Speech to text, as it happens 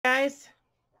guys.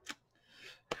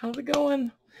 How's it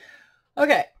going?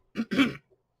 Okay.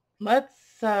 let's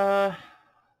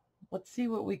see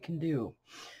what we can do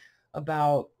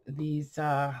about these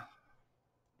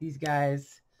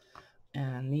guys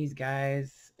and these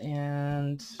guys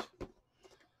and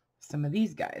some of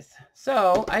these guys.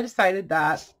 So I decided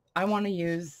that I want to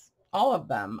use all of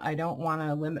them. I don't want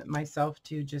to limit myself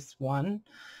to just one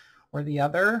or the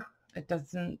other. It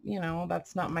doesn't,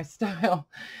 that's not my style.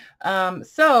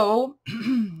 So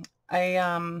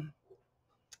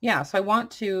so I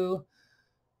want to,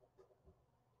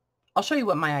 I'll show you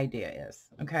what my idea is.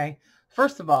 Okay.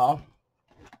 First of all,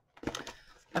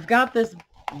 I've got this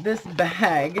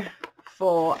bag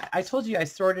full. I told you I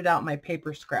sorted out my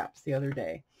paper scraps the other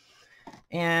day.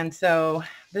 And so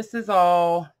this is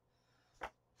all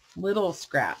little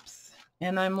scraps,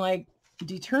 and I'm like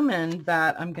determined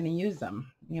that I'm going to use them.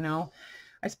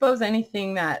 I suppose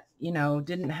anything that,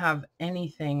 didn't have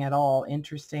anything at all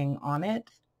interesting on it,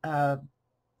 I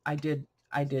did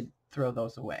throw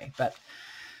those away. But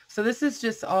so this is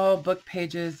just all book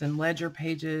pages and ledger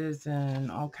pages and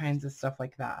all kinds of stuff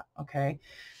like that. Okay.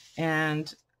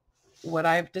 And what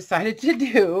I've decided to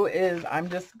do is I'm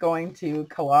just going to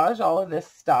collage all of this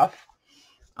stuff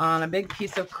on a big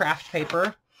piece of craft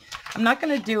paper. I'm not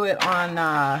going to do it on,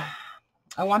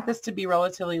 I want this to be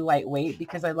relatively lightweight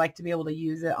because I'd like to be able to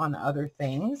use it on other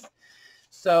things.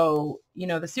 So,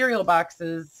 the cereal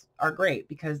boxes are great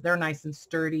because they're nice and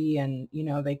sturdy and,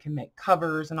 they can make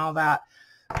covers and all that.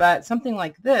 But something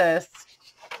like this,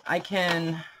 I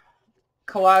can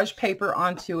collage paper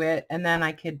onto it, and then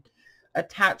I could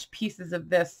attach pieces of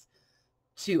this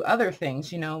to other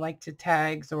things, like to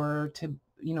tags or to,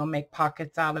 make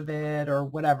pockets out of it or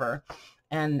whatever.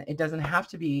 And it doesn't have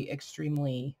to be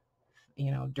extremely,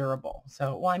 durable.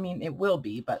 So, well, I mean, it will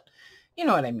be, but you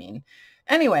know what I mean.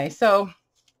 Anyway, so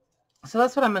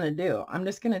that's what I'm going to do. I'm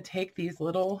just going to take these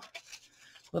little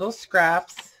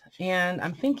scraps, and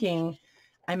I'm thinking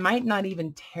I might not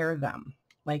even tear them.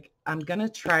 Like, I'm going to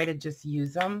try to just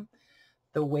use them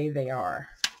the way they are,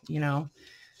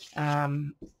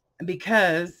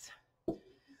 because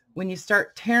when you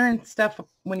start tearing stuff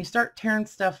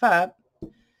up,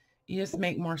 you just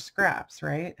make more scraps,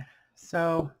 right?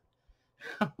 So,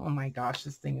 oh my gosh,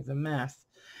 this thing is a mess.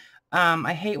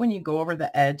 I hate when you go over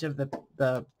the edge of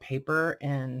the paper,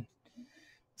 and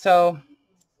so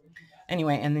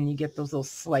anyway, and then you get those little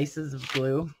slices of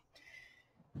glue.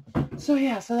 So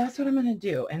yeah, so that's what I'm going to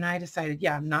do. And I decided,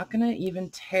 I'm not going to even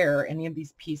tear any of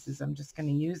these pieces. I'm just going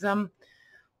to use them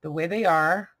the way they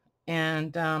are.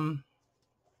 And,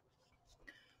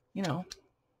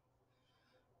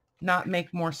 not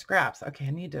make more scraps. Okay,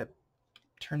 I need to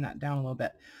turn that down a little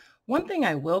bit. One thing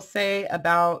I will say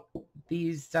about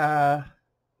these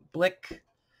Blick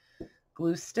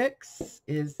glue sticks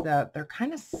is that they're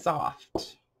kind of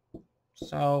soft.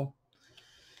 So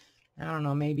I don't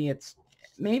know, maybe it's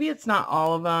not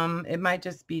all of them. It might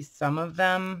just be some of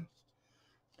them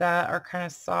that are kind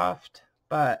of soft,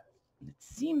 but it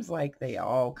seems like they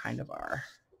all kind of are.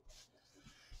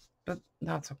 But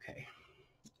that's okay.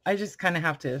 I just kind of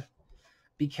have to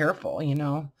be careful,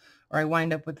 or I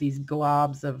wind up with these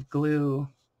globs of glue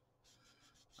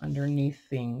underneath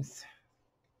things.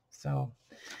 So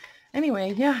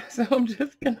anyway, so I'm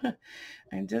just gonna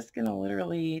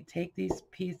literally take these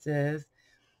pieces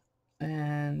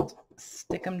and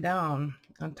stick them down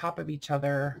on top of each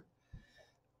other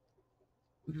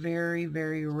very,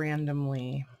 very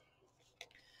randomly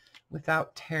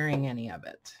without tearing any of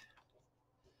it.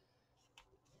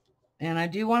 And I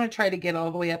do want to try to get all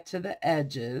the way up to the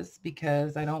edges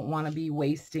because I don't want to be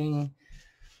wasting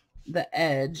the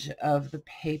edge of the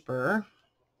paper.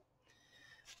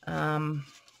 Know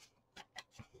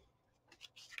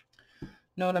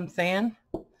what I'm saying?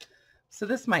 So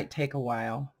this might take a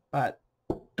while, but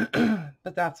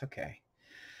that's okay.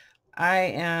 I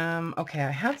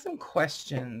had some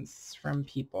questions from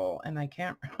people, and I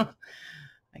can't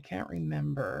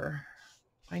remember.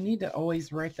 I need to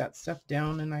always write that stuff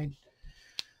down, and I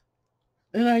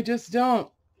just don't.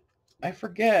 I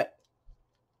forget.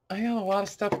 I got a lot of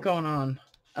stuff going on.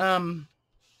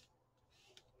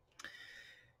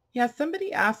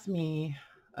 Somebody asked me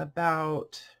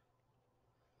about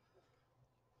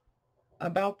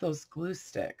those glue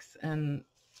sticks, and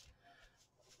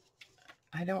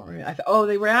I don't remember.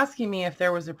 They were asking me if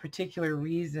there was a particular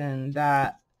reason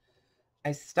that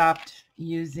I stopped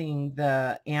using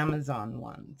the Amazon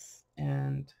ones,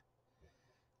 and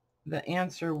the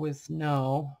answer was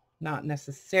no, not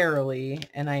necessarily.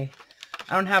 And I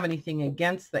don't have anything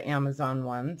against the Amazon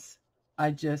ones.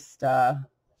 I just,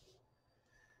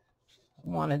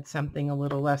 wanted something a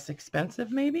little less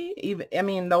expensive, maybe. Even, I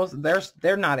mean,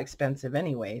 they're not expensive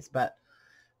anyways, but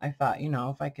I thought, you know,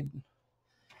 if I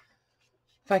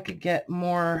could get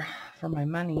more for my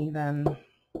money, then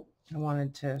I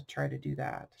wanted to try to do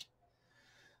that.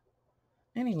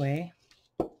 Anyway,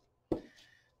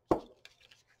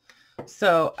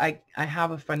 so I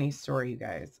have a funny story, you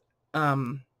guys.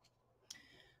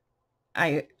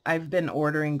 I've been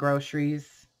ordering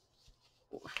groceries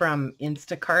from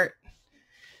Instacart.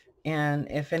 And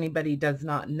if anybody does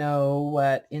not know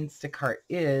what Instacart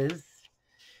is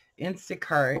in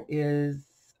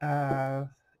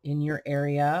your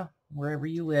area, wherever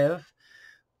you live,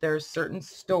 there's certain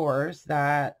stores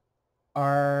that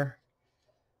are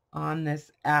on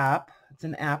this app. It's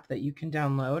an app that you can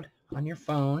download on your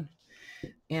phone.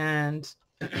 And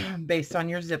based on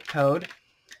your zip code,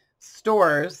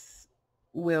 stores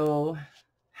will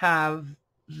have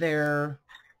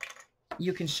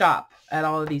you can shop at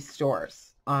all of these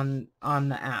stores on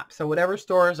the app. So whatever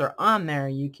stores are on there,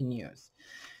 you can use.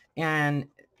 And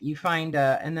you find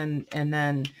and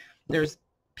then there's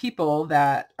people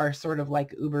that are sort of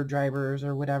like Uber drivers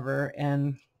or whatever,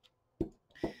 and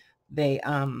they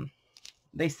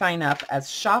sign up as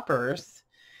shoppers,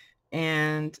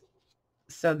 and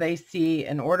so they see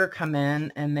an order come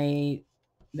in and they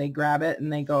grab it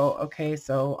and they go, okay,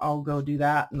 so I'll go do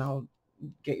that and I'll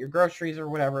get your groceries or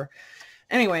whatever.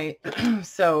 Anyway,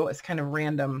 so it's kind of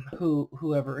random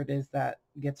whoever it is that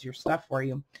gets your stuff for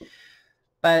you.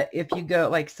 But if you go,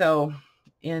 like, so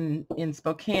in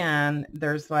Spokane,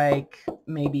 there's like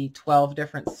maybe 12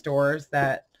 different stores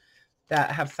that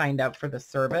have signed up for the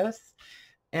service.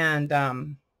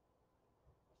 And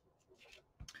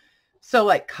so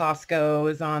like Costco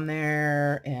is on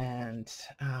there, and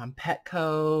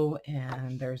Petco,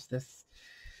 and there's this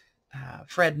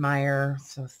Fred Meyer,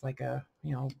 so it's like a,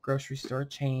 you know, grocery store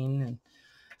chain,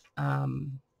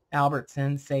 and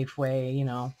Albertson, Safeway, you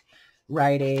know,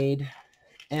 Rite Aid.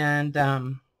 And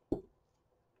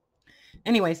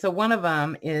anyway, so one of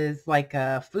them is like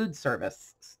a food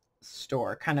service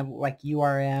store, kind of like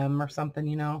URM or something,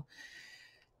 you know,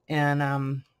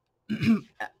 and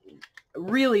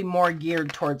really more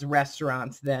geared towards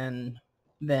restaurants than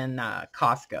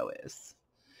Costco is.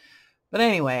 But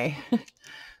anyway,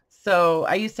 so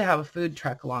I used to have a food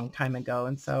truck a long time ago,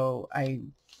 and so I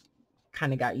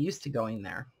kind of got used to going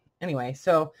there. Anyway,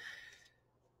 so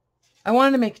I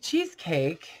wanted to make a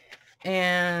cheesecake,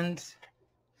 and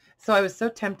so I was so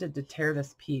tempted to tear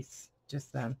this piece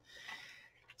just then.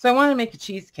 So I wanted to make a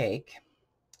cheesecake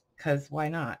because why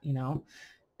not, you know?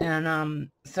 And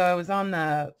so I was on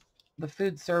the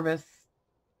food service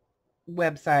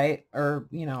website, or,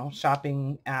 you know,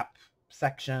 shopping app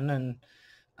section, and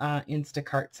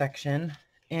Instacart section,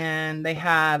 and they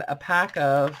had a pack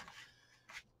of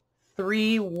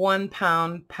 3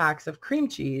 1-pound packs of cream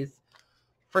cheese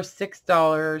for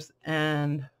 $6,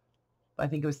 and I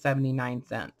think it was 79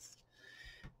 cents.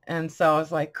 And so I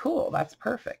was like, cool, that's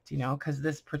perfect, you know, because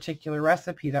this particular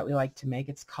recipe that we like to make,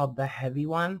 it's called the Heavy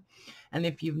One. And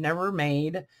if you've never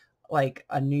made like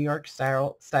a New York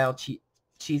style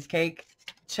cheesecake,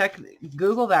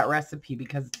 Google that recipe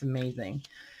because it's amazing.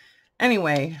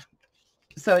 Anyway,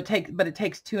 so it takes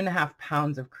 2.5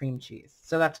 pounds of cream cheese.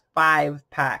 So that's 5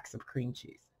 packs of cream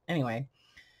cheese. Anyway,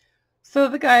 so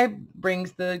the guy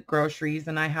brings the groceries,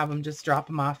 and I have him just drop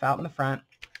them off out in the front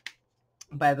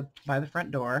by the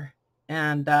front door.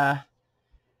 And the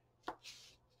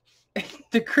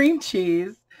cream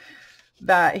cheese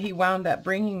that he wound up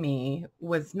bringing me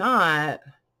was not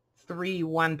 3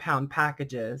 1-pound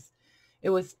packages.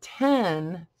 It was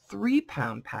 10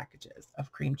 3-pound packages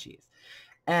of cream cheese.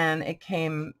 And it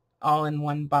came all in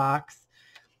one box,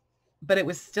 but it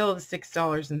was still the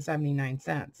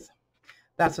 $6.79.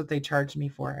 That's what they charged me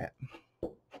for it.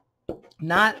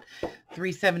 Not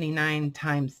 $3.79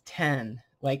 times 10.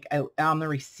 Like on the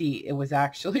receipt, it was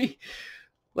actually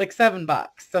like $7.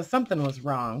 So something was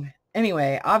wrong.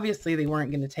 Anyway, obviously they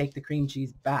weren't going to take the cream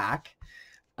cheese back.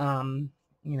 You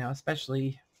know,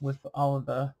 especially with all of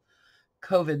the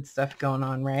COVID stuff going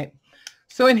on, right?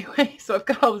 So anyway, so I've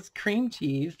got all this cream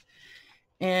cheese,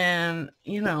 and,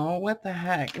 you know, what the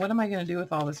heck? What am I going to do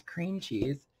with all this cream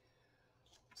cheese?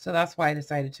 So that's why I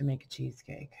decided to make a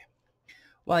cheesecake.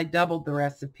 Well, I doubled the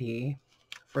recipe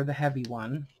for the Heavy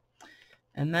One.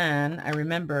 And then I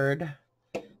remembered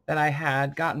that I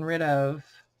had gotten rid of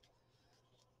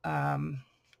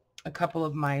a couple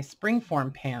of my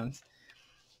springform pans.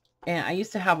 And I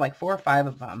used to have like 4 or 5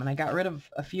 of them, and I got rid of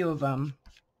a few of them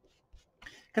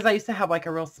because I used to have like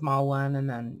a real small one, and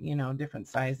then, you know, different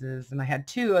sizes. And I had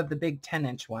 2 of the big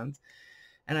 10-inch ones.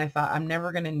 And I thought I'm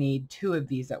never going to need 2 of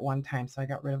these at one time. So I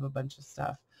got rid of a bunch of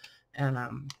stuff. And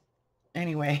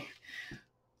anyway,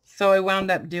 so I wound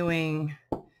up doing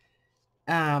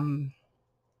I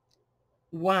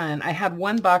had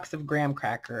 1 box of graham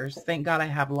crackers. Thank God I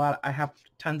have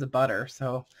tons of butter.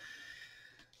 So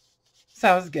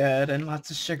that was good, and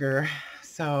lots of sugar.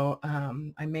 So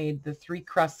I made the 3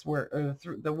 crusts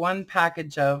the 1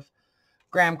 package of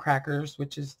graham crackers,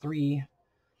 which is three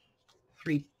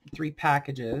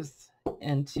packages,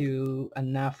 into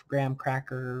enough graham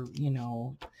cracker,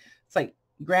 it's like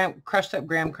crushed up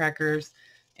graham crackers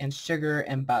and sugar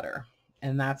and butter,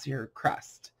 and that's your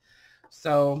crust.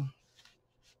 So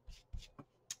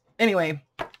anyway,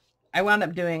 I wound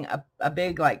up doing a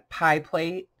big like pie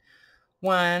plate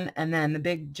one, and then the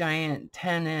big giant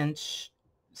 10-inch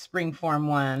springform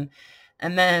one,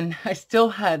 and then I still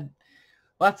had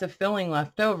lots of filling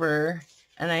left over,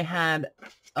 and I had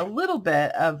a little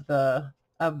bit of the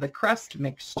crust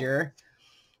mixture,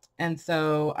 and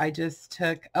so I just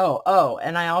took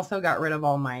and I also got rid of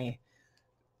all my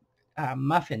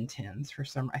muffin tins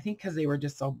I think because they were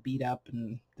just all beat up,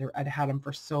 and I'd had them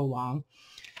for so long,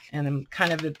 and I'm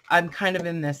kind of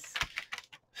in this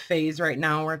phase right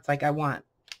now where it's like I want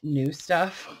new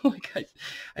stuff. Like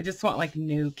I just want like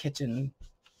new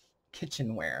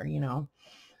kitchenware,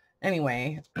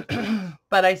 Anyway,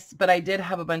 but I did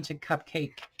have a bunch of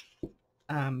cupcake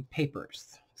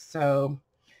papers. So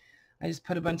I just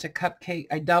put a bunch of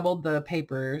I doubled the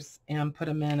papers and put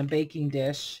them in a baking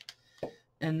dish,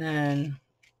 and then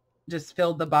just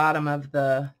filled the bottom of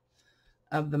the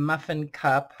muffin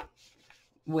cup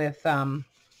with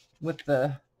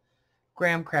the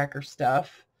graham cracker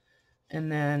stuff,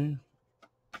 and then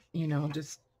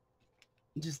just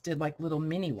did like little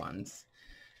mini ones,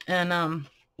 and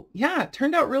yeah, it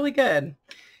turned out really good.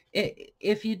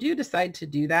 If you do decide to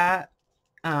do that,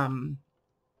 the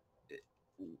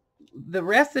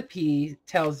recipe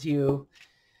tells you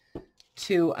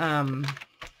to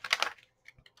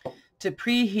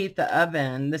preheat the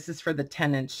oven. This is for the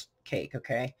 10-inch cake,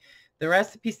 okay? The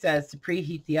recipe says to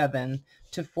preheat the oven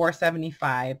to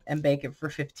 475 and bake it for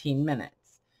 15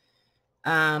 minutes.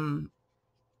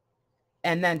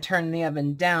 And then turn the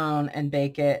oven down and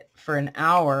bake it for an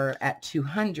hour at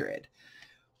 200.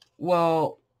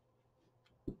 Well,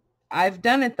 I've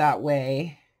done it that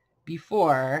way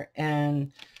before,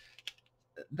 and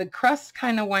the crust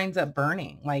kind of winds up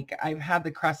burning. Like I've had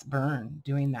the crust burn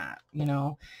doing that,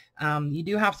 You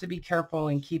do have to be careful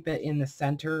and keep it in the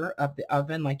center of the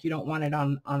oven. Like you don't want it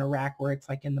on a rack where it's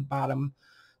like in the bottom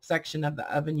section of the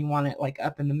oven. You want it like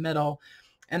up in the middle.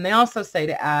 And they also say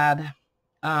to add,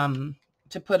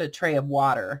 to put a tray of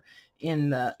water in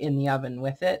the oven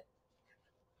with it.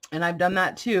 And I've done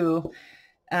that too,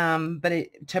 but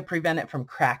to prevent it from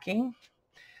cracking.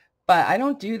 But I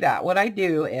don't do that. What I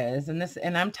do is,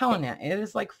 and I'm telling you, it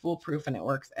is like foolproof and it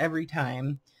works every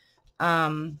time.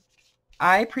 I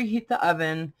preheat the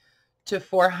oven to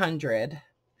 400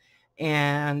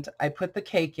 and I put the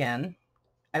cake in.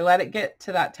 I let it get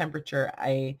to that temperature.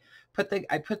 I put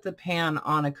the pan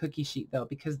on a cookie sheet though,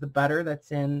 because the butter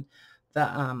that's in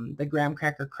the graham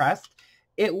cracker crust,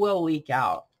 it will leak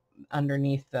out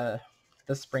underneath the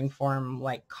springform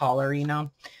like collar,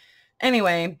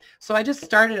 Anyway, so I just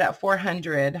started at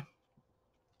 400,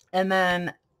 and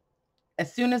then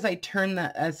as soon as I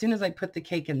put the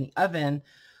cake in the oven,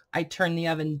 I turn the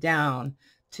oven down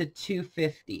to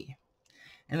 250,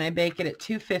 and I bake it at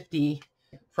 250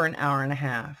 for an hour and a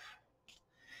half,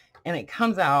 and it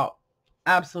comes out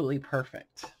absolutely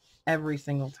perfect every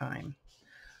single time.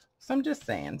 So I'm just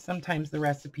saying, sometimes the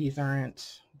recipes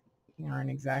aren't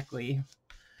exactly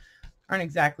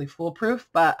foolproof,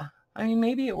 but I mean,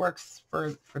 maybe it works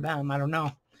for them. I don't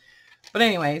know. But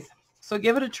anyways, so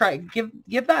give it a try. Give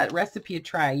that recipe a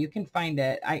try. You can find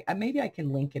it. Maybe I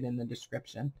can link it in the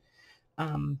description.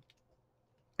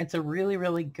 It's a really,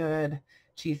 really good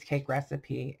cheesecake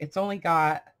recipe. It's only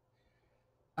got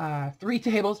 3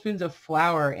 tablespoons of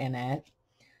flour in it,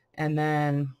 and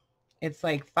then it's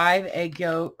like 5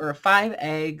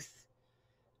 eggs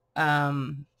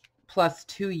plus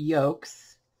 2 yolks,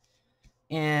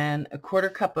 and a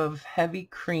 1/4 cup of heavy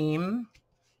cream,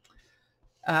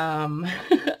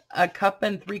 a cup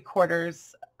and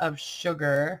 3/4 of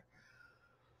sugar,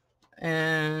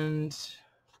 and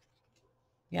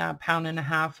yeah,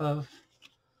 1.5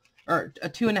 or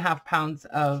 2.5 pounds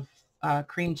of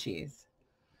cream cheese.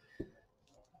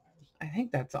 I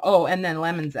think that's, and then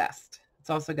lemon zest. It's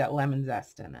also got lemon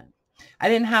zest in it. I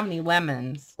didn't have any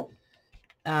lemons,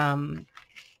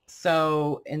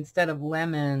 so instead of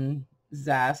lemon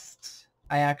zest,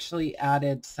 I actually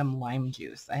added some lime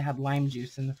juice. I had lime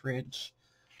juice in the fridge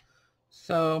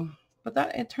So, but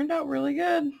it turned out really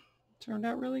good. It turned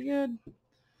out really good.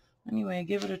 Anyway,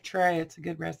 give it a try. It's a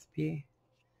good recipe.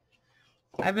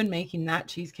 I've been making that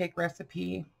cheesecake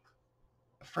recipe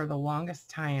for the longest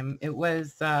time. It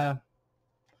was, I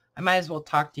might as well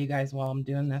talk to you guys while I'm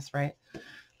doing this, right?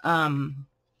 That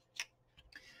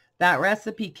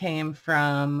recipe came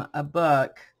from a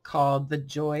book called The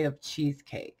Joy of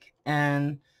Cheesecake.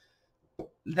 And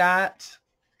that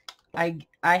I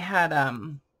had,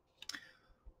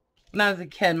 when I was a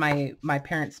kid, my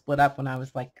parents split up when I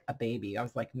was like a baby. I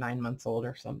was like 9 months old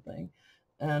or something.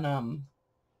 And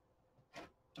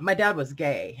my dad was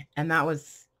gay, and that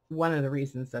was one of the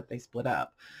reasons that they split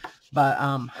up. But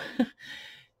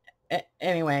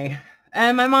anyway,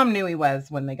 and my mom knew he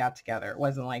was when they got together. It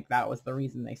wasn't like that was the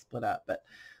reason they split up, but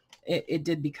it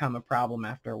did become a problem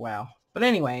after a while. But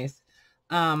anyways,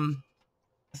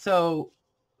 so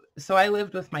I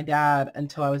lived with my dad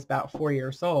until I was about 4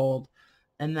 years old.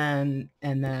 And then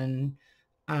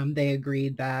they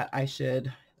agreed that I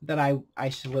should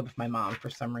live with my mom for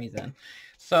some reason.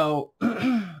 So,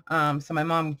 so my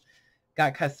mom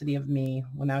got custody of me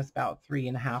when I was about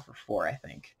 3.5 or 4, I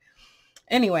think.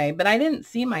 Anyway, but I didn't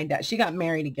see my dad. She got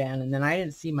married again, and then I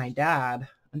didn't see my dad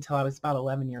until I was about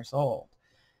 11 years old.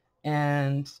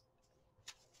 And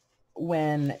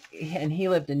he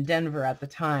lived in Denver at the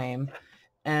time,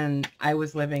 and I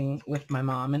was living with my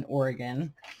mom in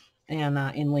Oregon, and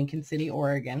in Lincoln City,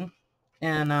 Oregon.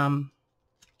 And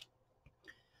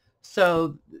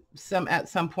so at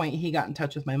some point he got in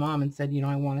touch with my mom and said,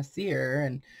 I want to see her.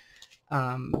 And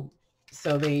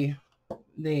so they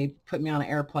put me on an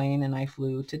airplane, and I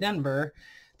flew to Denver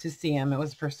to see him. It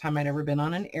was the first time I'd ever been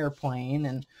on an airplane,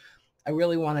 and I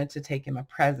really wanted to take him a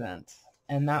present.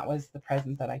 And that was the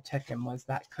present that I took him, was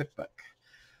that cookbook,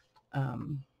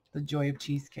 The Joy of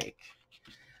Cheesecake.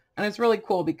 And it's really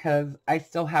cool because I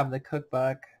still have the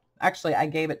cookbook. Actually, I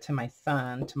gave it to my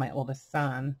son, to my oldest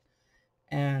son.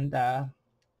 And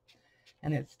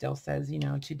it still says,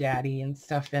 to daddy and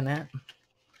stuff in it.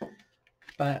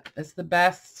 But it's the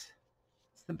best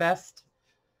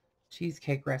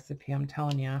cheesecake recipe, I'm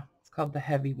telling you. It's called the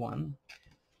Heavy One.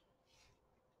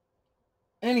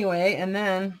 Anyway, and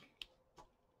then,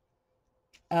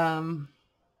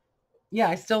 yeah,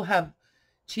 I still have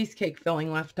cheesecake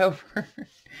filling left over.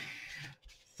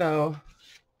 So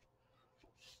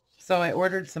I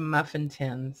ordered some muffin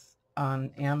tins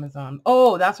on Amazon.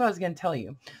 Oh, that's what I was going to tell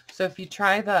you. So if you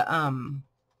try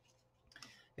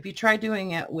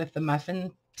doing it with the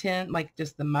muffin tin, like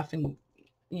just the muffin,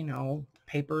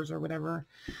 papers or whatever,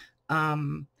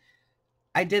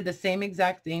 I did the same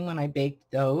exact thing when I baked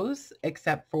those,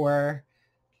 except for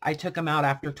I took them out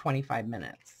after 25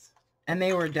 minutes, and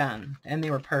they were done, and they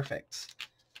were perfect.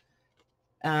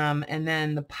 And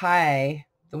then the pie,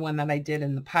 the one that I did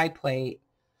in the pie plate,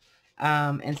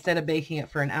 instead of baking it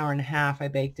for 1.5 hours, I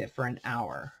baked it for 1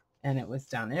 hour, and it was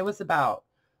done. And it was about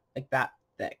like that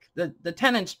thick. The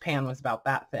 10-inch pan was about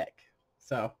that thick.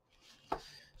 So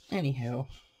anywho,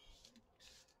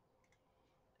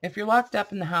 if you're locked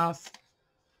up in the house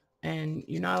and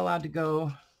you're not allowed to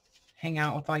go hang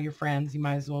out with all your friends, you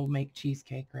might as well make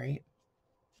cheesecake, right?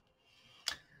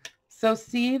 So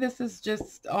see, this is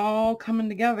just all coming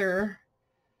together.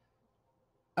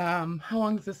 How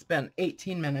long has this been?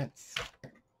 18 minutes.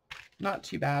 Not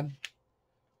too bad.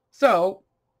 So,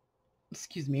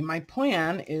 excuse me, my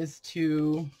plan is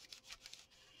to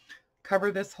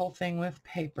cover this whole thing with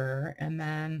paper, and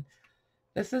then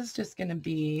this is just going to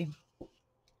be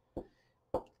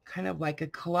kind of like a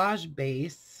collage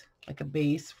base, like a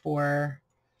base for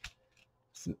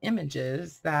some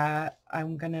images that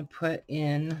I'm going to put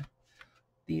in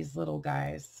these little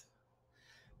guys.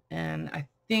 And I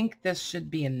think this should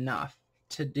be enough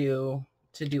to do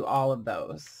all of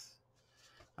those.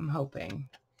 I'm hoping.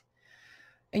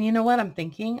 And you know what I'm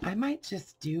thinking? I might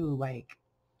just do like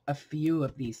a few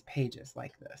of these pages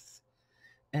like this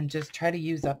and just try to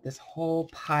use up this whole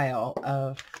pile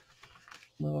of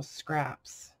little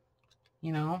scraps,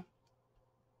 And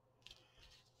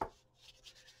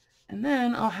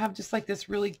then I'll have just like this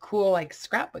really cool like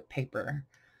scrapbook paper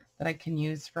that I can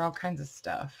use for all kinds of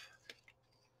stuff.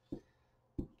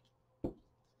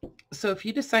 So if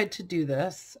you decide to do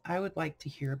this, I would like to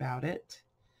hear about it.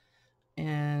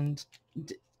 And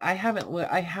I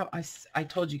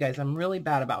told you guys I'm really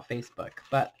bad about Facebook,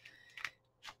 but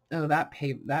oh, that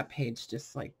page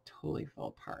just like totally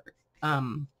fell apart.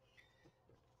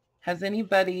 Has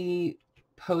anybody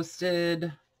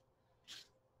posted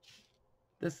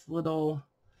this little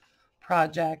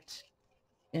project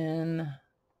in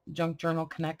Junk Journal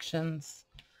Connections?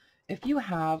 If you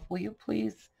have, will you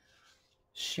please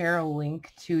share a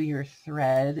link to your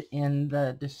thread in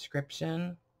the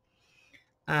description.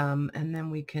 And then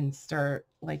we can start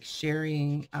like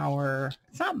sharing our,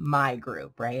 it's not my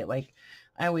group, right? Like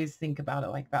I always think about it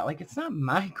like that. Like it's not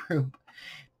my group.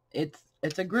 It's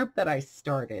a group that I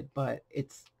started, but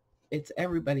it's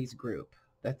everybody's group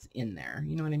that's in there.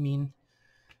 You know what I mean?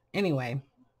 Anyway,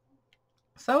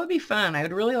 so that would be fun. I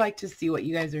would really like to see what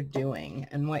you guys are doing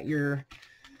and what you're,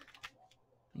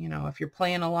 you know, if you're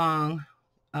playing along.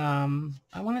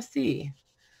 I want to see.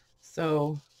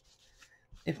 So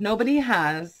if nobody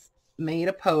has made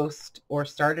a post or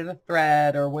started a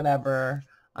thread or whatever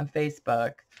on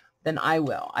Facebook, then I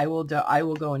will. I will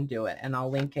go and do it, and I'll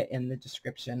link it in the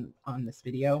description on this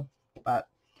video. But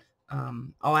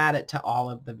I'll add it to all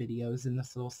of the videos in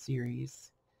this little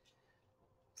series.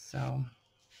 So,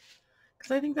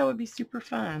 because I think that would be super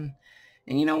fun.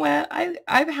 And you know what?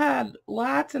 I've had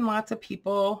lots and lots of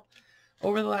people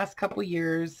over the last couple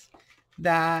years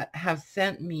that have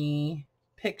sent me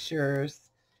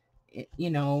pictures, you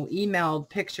know, emailed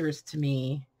pictures to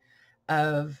me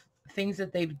of things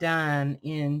that they've done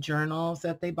in journals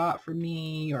that they bought for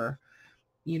me, or,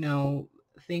 you know,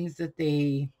 things that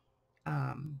they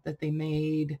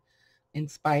made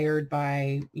inspired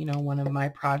by, you know, one of my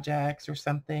projects or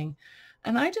something.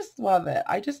 And I just love it.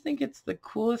 I just think it's the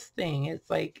coolest thing. It's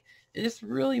like, it just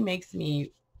really makes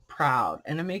me proud,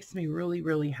 and it makes me really,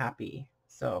 really happy.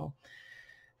 So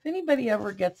if anybody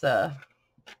ever gets a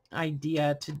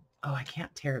idea to, oh, I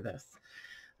can't tear this.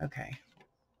 Okay.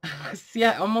 See,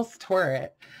 I almost tore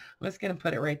it. I'm just going to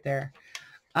put it right there.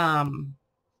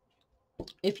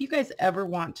 If you guys ever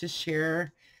want to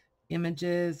share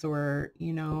images, or,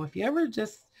 you know, if you ever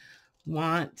just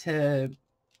want to,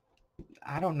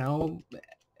 I don't know,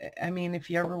 I mean, if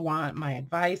you ever want my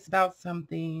advice about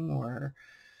something, or,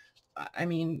 I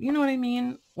mean, you know what I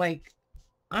mean? Like,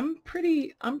 I'm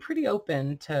pretty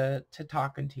open to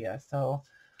talking to you. So,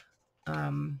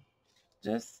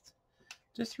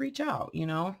 just reach out, you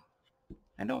know.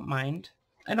 I don't mind.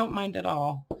 I don't mind at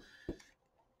all.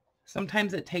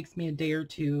 Sometimes it takes me a day or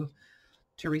two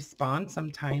to respond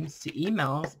sometimes to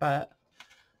emails, but,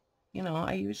 you know,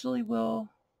 I usually will,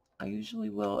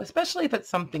 especially if it's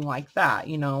something like that,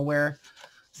 you know, where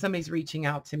somebody's reaching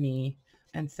out to me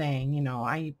and saying, you know,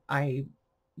 I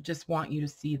just want you to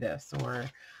see this, or,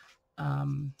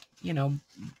 you know,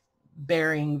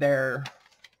 bearing their,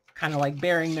 kind of like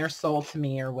bearing their soul to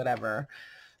me or whatever.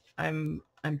 I'm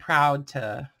proud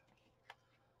to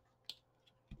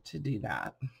do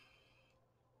that.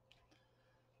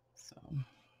 So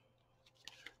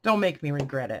don't make me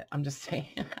regret it. I'm just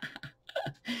saying.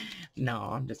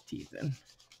 No, I'm just teasing.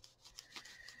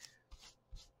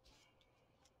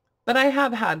 But I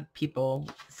have had people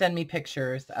send me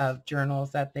pictures of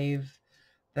journals that they've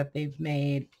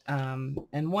made.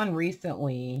 And one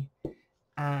recently,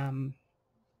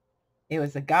 it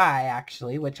was a guy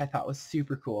actually, which I thought was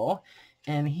super cool.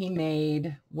 And he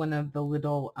made one of the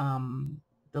little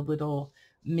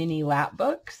mini lap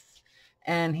books,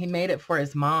 and he made it for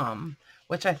his mom,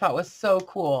 which I thought was so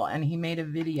cool. And he made a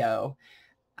video.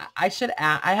 I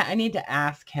need to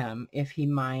ask him if he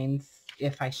minds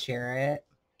if I share it.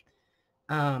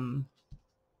 And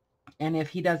if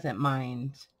he doesn't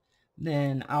mind,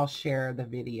 then I'll share the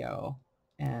video.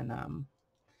 And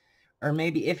or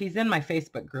maybe if he's in my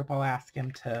Facebook group, I'll ask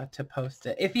him to post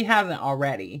it. If he hasn't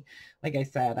already. Like I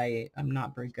said, I'm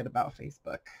not very good about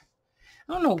Facebook.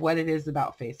 I don't know what it is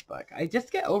about Facebook. I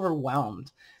just get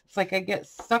overwhelmed. It's like I get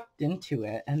sucked into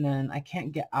it, and then I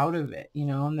can't get out of it, you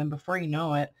know, and then before you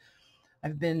know it,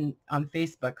 I've been on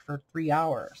Facebook for 3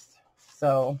 hours.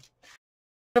 So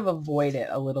I sort of avoid it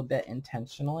a little bit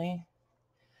intentionally.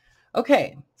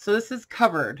 Okay, so this is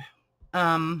covered.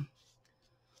 The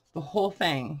whole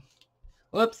thing.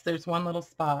 Whoops, there's one little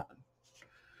spot.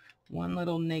 One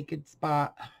little naked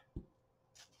spot.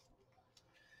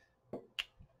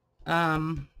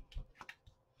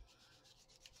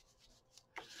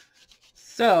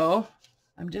 So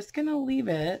I'm just going to leave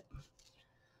it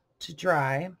to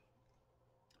dry,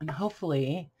 and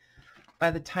hopefully by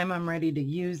the time I'm ready to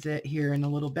use it here in a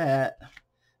little bit,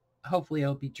 hopefully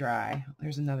it'll be dry.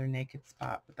 There's another naked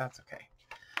spot, but that's okay.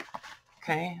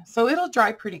 Okay, so it'll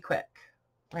dry pretty quick,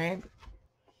 right?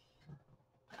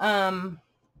 Let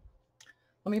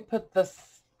me put this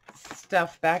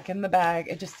stuff back in the bag.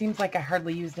 It just seems like I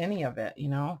hardly used any of it, you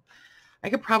know. I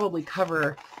could probably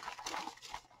cover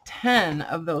 10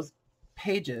 of those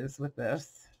pages with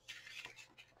this.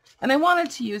 And I wanted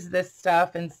to use this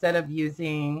stuff instead of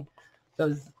using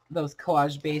those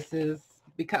collage bases,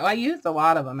 because I used a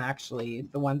lot of them actually,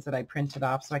 the ones that I printed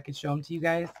off so I could show them to you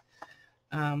guys.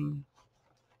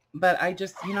 but I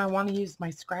just, you know, I want to use my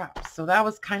scraps. So that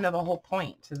was kind of the whole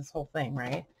point to this whole thing,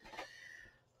 right?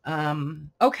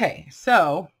 Okay,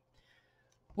 so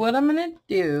what I'm going to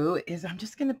do is I'm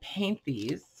just going to paint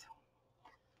these.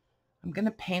 I'm going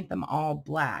to paint them all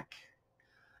black.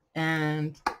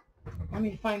 And let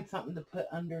me find something to put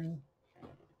under.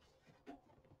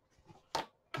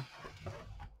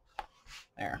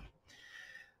 There.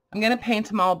 I'm going to paint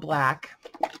them all black.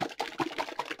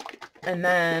 And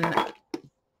then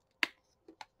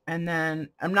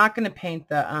I'm not going to paint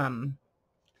the,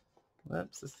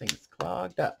 whoops, this thing's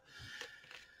clogged up.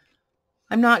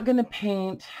 I'm not going to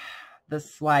paint the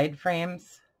slide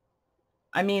frames.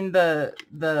 I mean the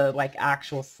like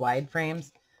actual slide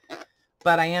frames,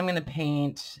 but I am going to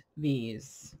paint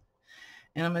these.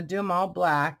 And I'm going to do them all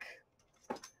black.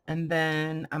 And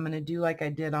then I'm going to do like I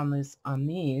did on these,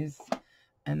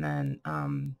 and then,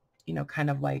 you know, kind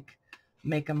of like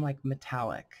make them like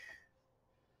metallic.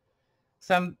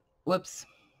 So I'm, whoops,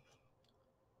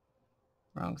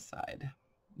 wrong side.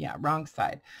 Yeah, wrong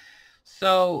side.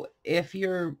 So if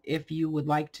you would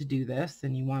like to do this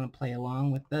and you want to play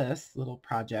along with this little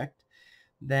project,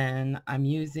 then I'm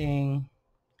using,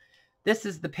 this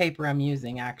is the paper I'm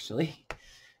using actually.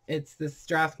 It's this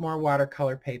Strathmore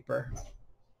watercolor paper.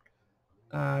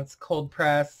 It's cold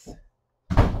press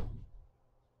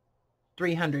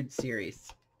 300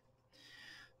 series.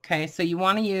 Okay, so you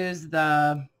want to use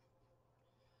the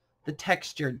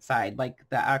textured side, like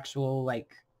the actual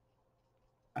like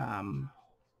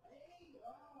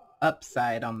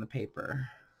upside on the paper,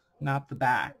 not the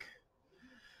back,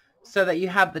 so that you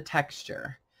have the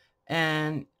texture.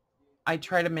 And I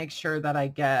try to make sure that I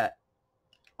get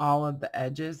all of the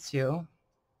edges too.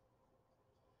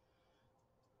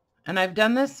 And I've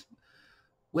done this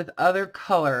with other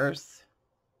colors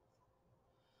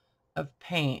of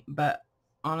paint, but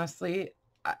honestly,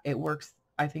 it works.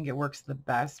 I think it works the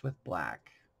best with black.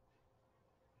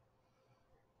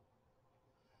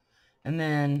 And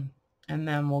then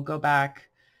we'll go back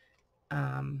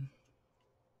and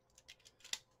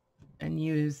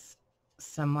use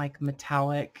some like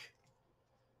metallic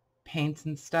paints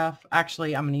and stuff.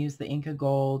 Actually, I'm going to use the Inca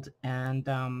Gold, and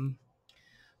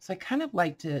so I kind of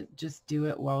like to just do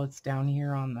it while it's down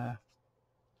here on the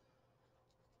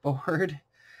board,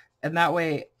 and that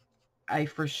way I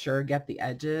for sure get the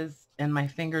edges, and my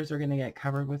fingers are going to get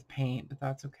covered with paint, but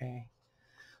that's okay.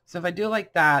 So if I do it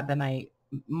like that, then I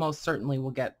most certainly will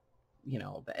get, you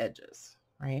know, the edges,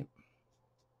 right?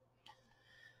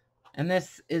 And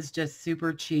this is just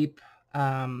super cheap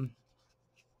acrylic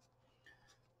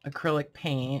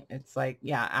paint. It's like,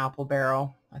 yeah, Apple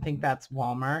Barrel. I think that's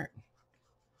Walmart.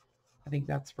 I think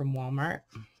that's from Walmart.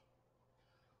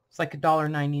 It's like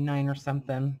 $1.99 or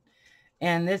something.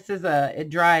 And this is it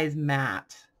dries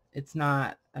matte. It's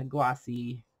not a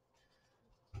glossy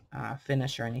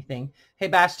finish or anything. Hey,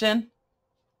 Bastion,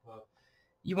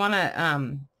 you want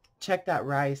to check that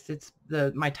rice? It's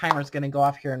my timer's going to go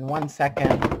off here in 1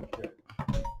 second.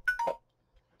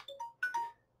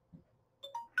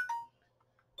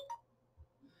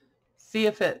 See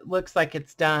if it looks like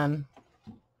it's done.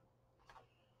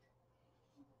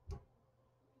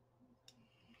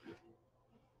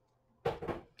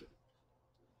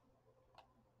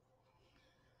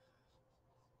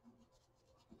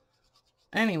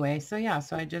 Anyway, so yeah,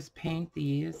 so I just paint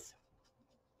these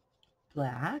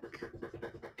black.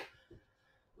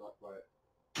 Not quite.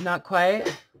 Not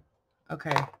quite?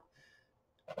 Okay.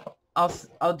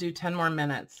 I'll do 10 more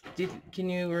minutes. Can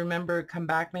you remember, come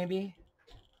back maybe?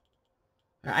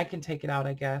 Or I can take it out,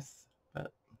 I guess.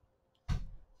 But I'm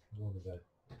going to bed.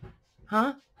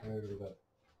 huh? I'm going to go to bed.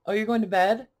 Oh, you're going to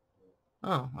bed?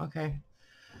 Oh, okay.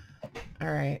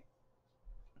 All right.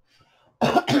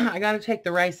 I got to take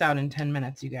the rice out in 10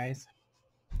 minutes, you guys.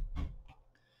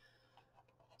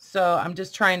 So I'm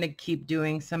just trying to keep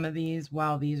doing some of these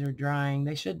while these are drying.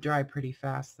 They should dry pretty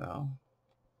fast though.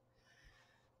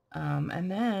 And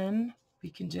then we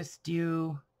can just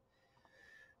do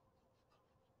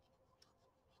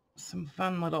some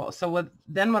fun little, so what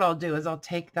I'll do is I'll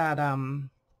take that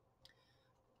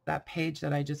that page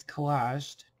that I just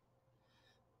collaged,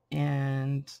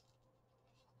 and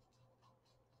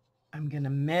I'm going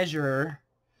to measure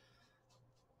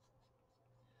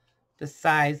the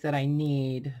size that I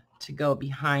need to go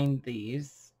behind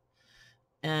these.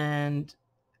 And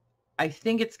I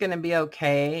think it's going to be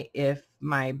okay if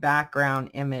my background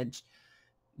image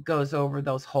goes over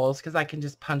those holes, because I can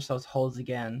just punch those holes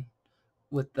again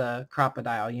with the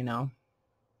crocodile, you know.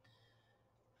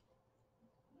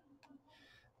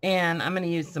 And I'm going to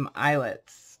use some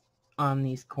eyelets on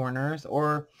these corners,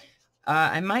 or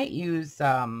I might use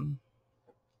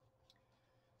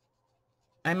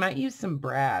I might use some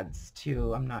brads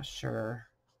too. I'm not sure,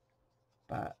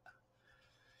 but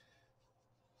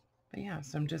yeah,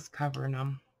 so I'm just covering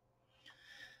them.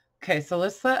 Okay, so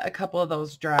let's let a couple of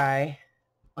those dry.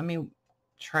 Let me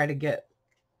try to get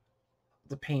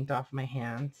the paint off my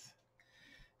hands.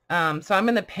 So I'm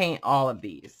going to paint all of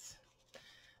these.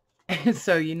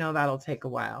 So you know that'll take a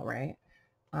while, right?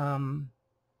 Hang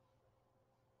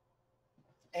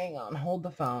on, hold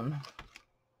the phone.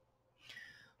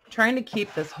 I'm trying to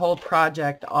keep this whole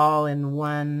project all in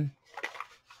one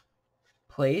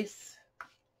place,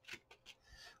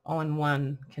 all in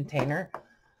one container.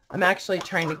 I'm actually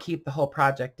trying to keep the whole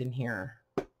project in here.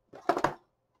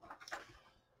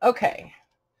 Okay,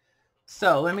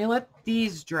 so let me let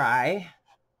these dry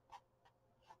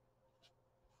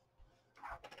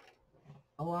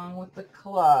along with the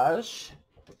collage.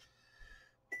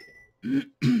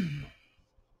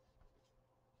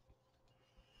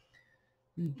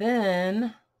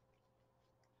 Then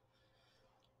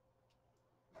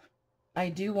I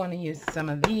do want to use some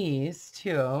of these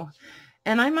too.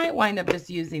 And I might wind up just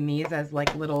using these as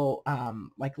like little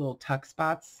tuck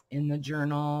spots in the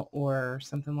journal or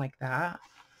something like that.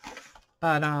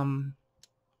 But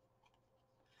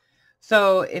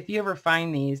so if you ever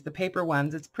find these, the paper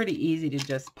ones, it's pretty easy to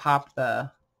just pop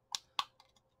the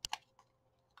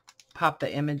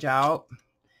image out.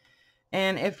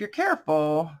 And if you're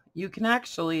careful, you can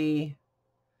actually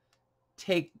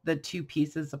take the two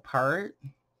pieces apart.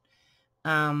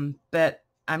 But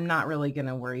I'm not really going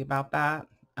to worry about that.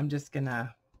 I'm just going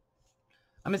to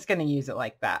use it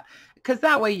like that, because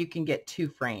that way you can get two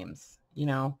frames, you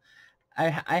know. I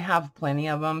have plenty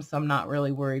of them, so I'm not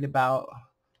really worried about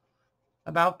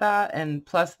that. And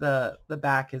plus the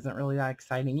back isn't really that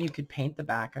exciting. You could paint the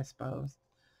back, I suppose,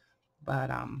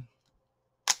 but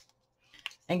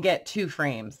and get two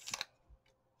frames.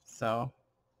 So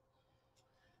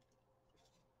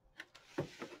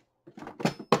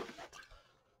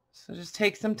just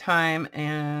take some time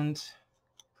and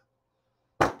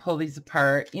pull these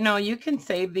apart. You know, you can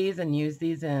save these and use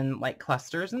these in like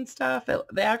clusters and stuff.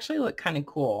 They actually look kind of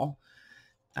cool.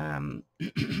 They're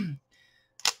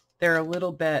a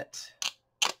little bit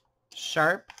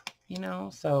sharp, you know,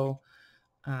 so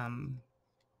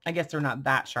I guess they're not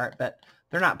that sharp, but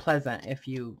they're not pleasant if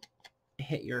you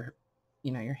hit your,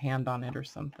 you know, your hand on it or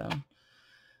something.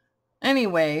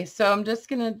 Anyway, so I'm just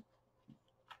gonna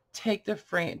take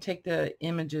the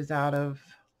images out of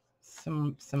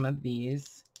some of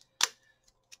these,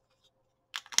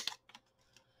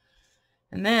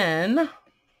 and then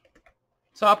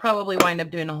so I'll probably wind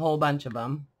up doing a whole bunch of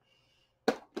them.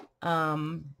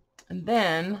 And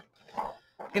then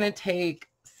I'm gonna take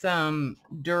some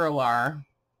Duralar.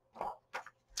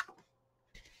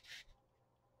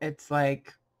 It's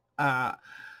like archival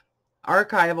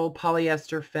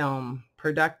polyester film,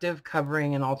 productive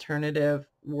covering and alternative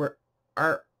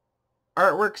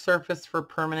artwork surface for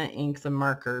permanent inks and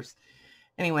markers.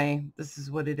 Anyway, this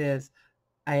is what it is.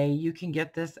 You can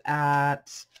get this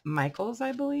at Michael's,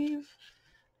 I believe.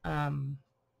 But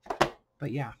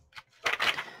yeah,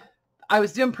 I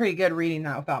was doing pretty good reading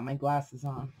that without my glasses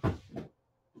on.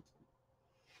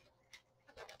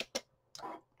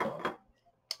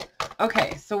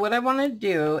 Okay, so what I want to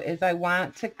do is I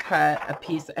want to cut a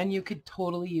piece, and you could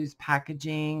totally use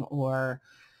packaging or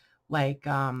like,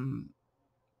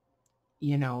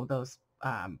 you know, those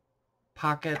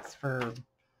pockets for, oh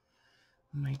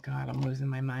my God, I'm losing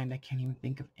my mind. I can't even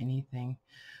think of anything.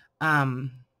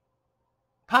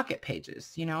 Pocket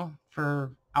pages, you know,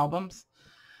 for albums.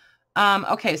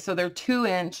 Okay, so they're 2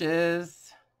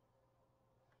 inches,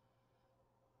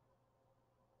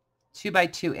 2 by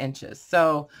 2 inches.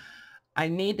 So I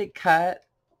need to cut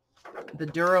the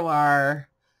Duralar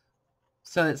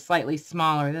so it's slightly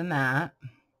smaller than that.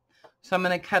 So I'm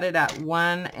going to cut it at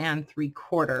 1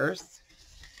 3/4.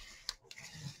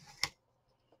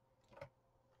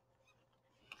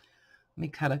 Let me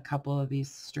cut a couple of these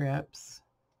strips.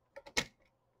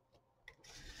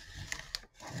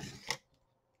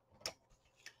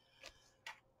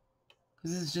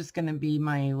 This is just going to be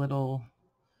my little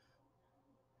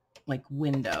like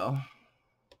window.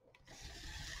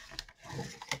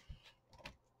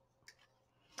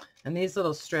 And these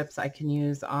little strips I can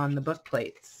use on the book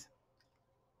plates.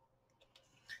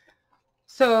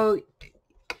 So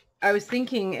I was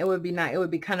thinking it would be nice, it would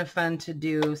be kind of fun to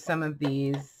do some of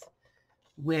these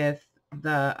with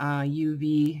the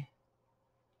UV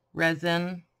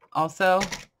resin also.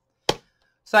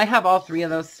 So I have all 3 of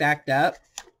those stacked up.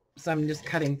 So I'm just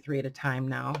cutting 3 at a time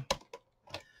now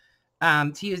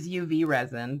to use UV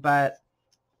resin. But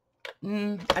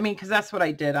I mean, because that's what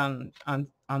I did on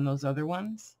those other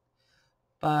ones.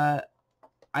 but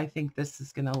I think this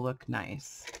is going to look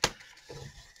nice.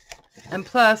 And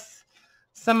plus,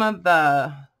 some of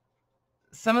the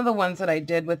ones that I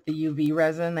did with the UV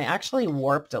resin, they actually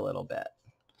warped a little bit.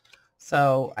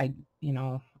 So I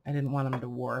didn't want them to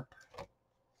warp.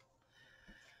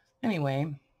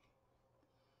 Anyway,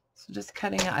 so just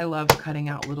cutting out, I love cutting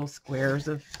out little squares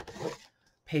of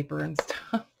paper and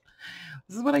stuff.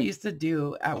 This is what I used to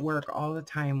do at work all the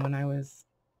time when I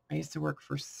used to work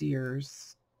for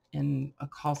Sears in a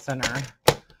call center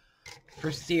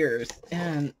for Sears.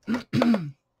 And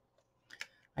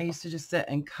I used to just sit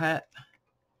and cut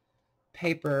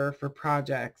paper for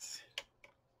projects.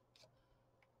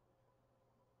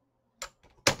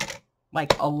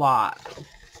 Like a lot.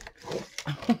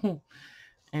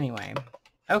 Anyway,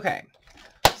 okay.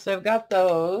 So I've got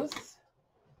those.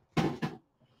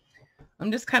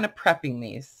 I'm just kind of prepping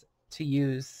these to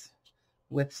use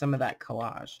with some of that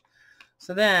collage.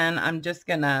 So then I'm just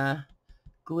gonna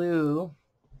glue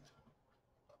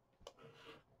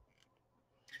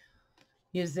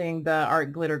using the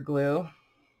art glitter glue.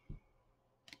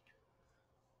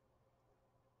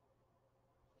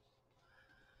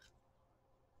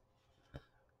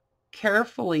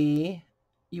 Carefully,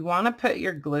 you want to put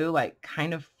your glue like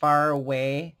kind of far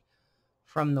away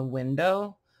from the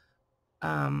window,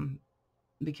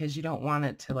 because you don't want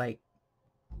it to like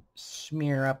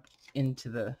smear up into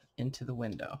the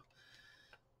window.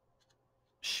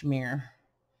 Smear.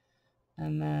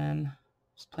 And then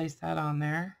just place that on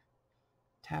there,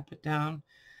 tap it down,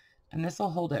 and this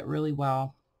will hold it really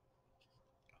well.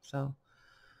 So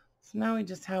now we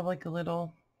just have like a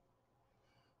little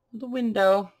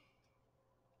window.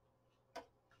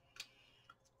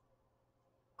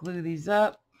 Glue these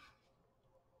up.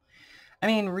 I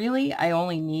mean, really, I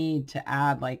only need to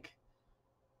add like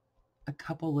a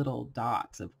couple little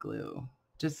dots of glue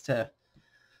just to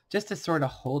sort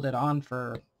of hold it on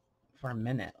for a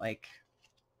minute, like,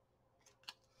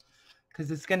 because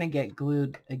it's going to get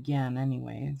glued again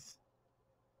anyways.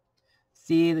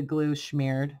 See, the glue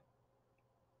smeared.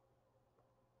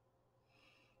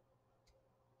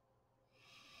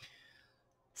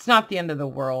 It's not the end of the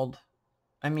world.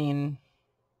 I mean,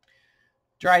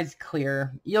 dries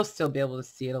clear. You'll still be able to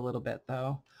see it a little bit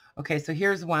though. Okay, so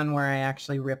here's one where I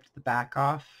actually ripped the back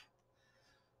off.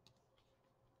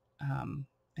 I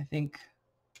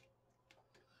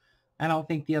don't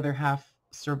think the other half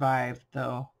survived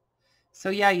though. So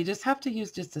yeah, you just have to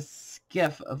use just a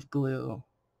skiff of glue.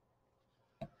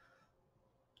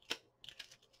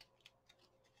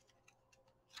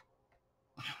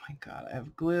 Oh my God, I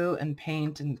have glue and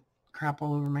paint and crap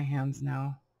all over my hands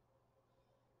now.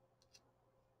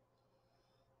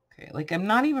 Okay, like I'm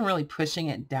not even really pushing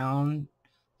it down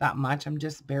that much. I'm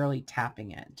just barely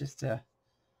tapping it just to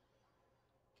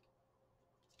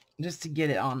get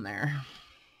it on there.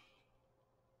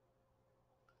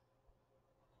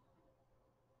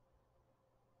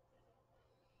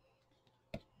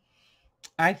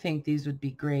 I think these would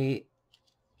be great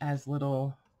as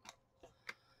little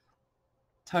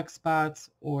tuck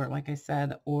spots, or like I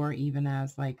said, or even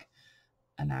as like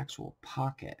an actual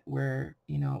pocket where,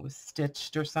 you know, it was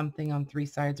stitched or something on 3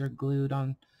 sides or glued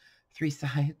on 3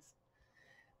 sides.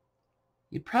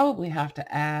 You'd probably have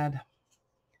to add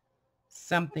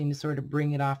something to sort of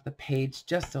bring it off the page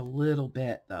just a little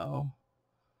bit though.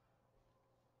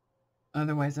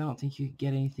 Otherwise, I don't think you could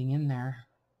get anything in there.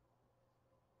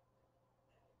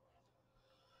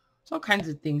 There's all kinds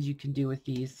of things you can do with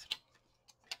these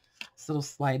little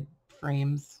slide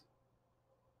frames.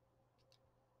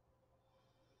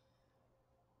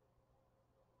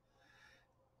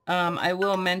 I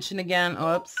will mention again,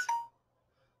 oops,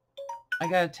 I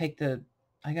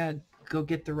gotta go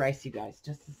get the rice, you guys,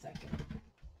 just a second.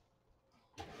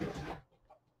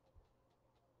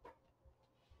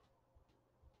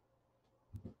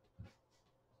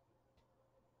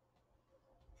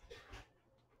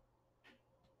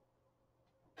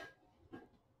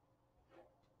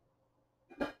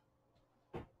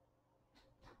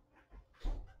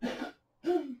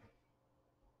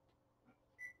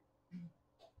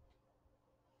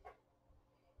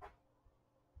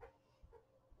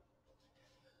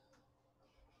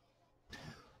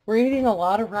 We're eating a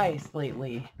lot of rice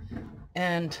lately,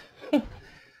 and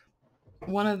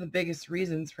one of the biggest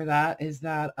reasons for that is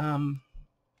that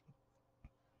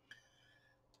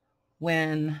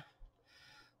when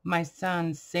my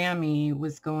son Sammy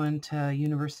was going to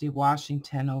University of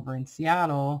Washington over in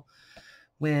Seattle,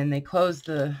 when they closed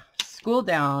the school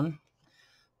down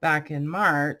back in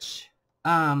March,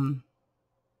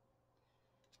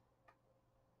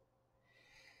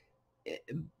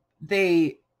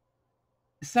 they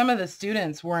some of the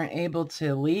students weren't able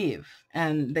to leave,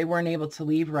 and they weren't able to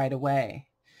leave right away.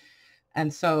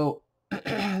 And so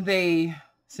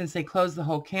since they closed the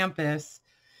whole campus,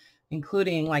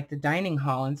 including like the dining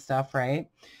hall and stuff, right?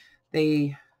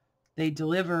 They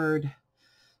delivered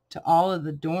to all of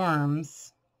the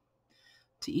dorms,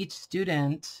 to each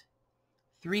student,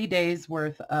 3 days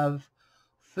worth of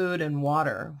food and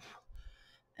water.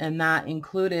 And that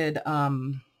included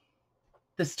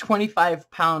this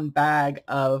 25-pound bag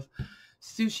of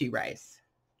sushi rice.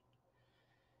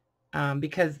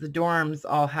 Because the dorms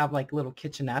all have like little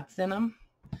kitchenettes in them.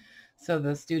 So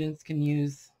the students can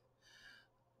use,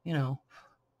 you know,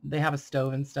 they have a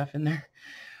stove and stuff in there.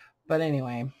 But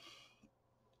anyway,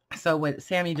 so what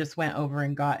Sammy just went over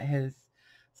and got his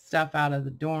stuff out of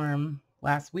the dorm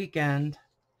last weekend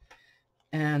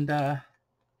and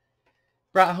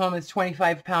brought home his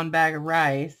 25-pound bag of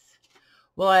rice.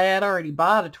 Well, I had already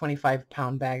bought a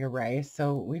 25-pound bag of rice,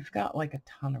 so we've got like a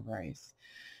ton of rice.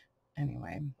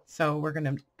 Anyway, so we're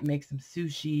going to make some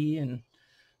sushi and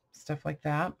stuff like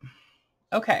that.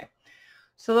 Okay,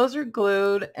 so those are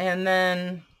glued, and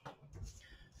then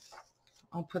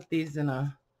I'll put these in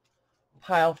a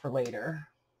pile for later.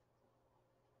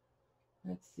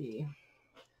 Let's see.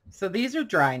 So these are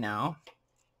dry now.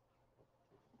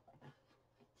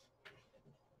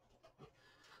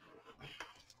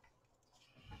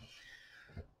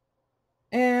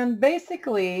 And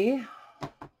basically,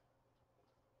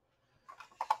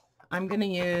 I'm going to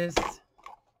use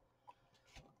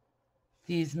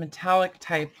these metallic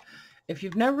type. If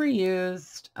you've never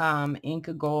used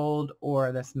Inca Gold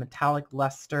or this metallic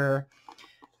luster,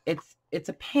 it's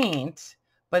a paint,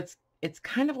 but it's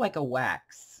kind of like a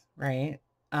wax, right?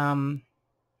 And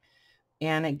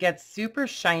it gets super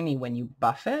shiny when you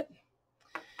buff it.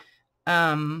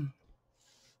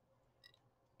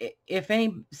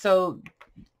 So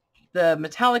the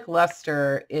metallic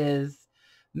luster is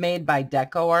made by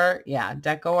Deco Art. Yeah,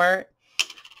 Deco Art.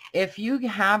 If you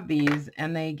have these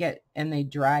and they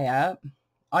dry up,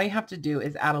 all you have to do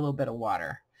is add a little bit of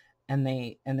water and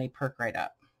they perk right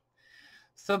up.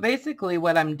 So basically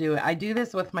what I'm doing, I do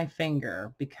this with my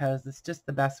finger because it's just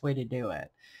the best way to do it.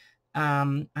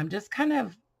 I'm just kind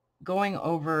of going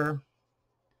over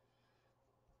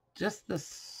just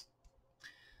this,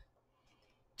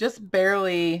 just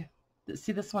barely.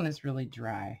 See, this one is really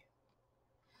dry,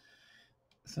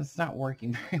 so it's not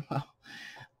working very well.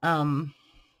 I'm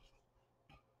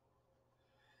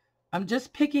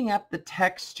just picking up the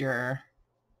texture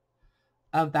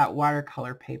of that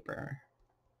watercolor paper.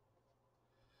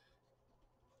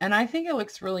 And I think it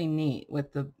looks really neat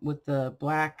with the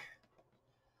black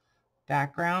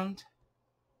background.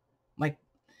 Like,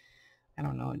 I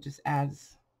don't know, it just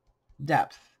adds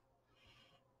depth.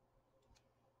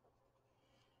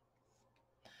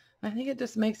 I think it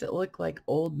just makes it look like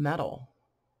old metal,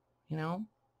 you know?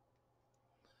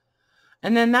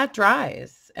 And then that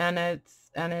dries, and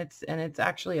it's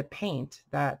actually a paint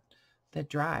that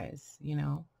dries, you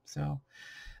know? So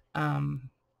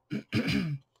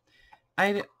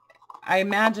I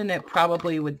imagine it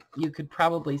probably would, you could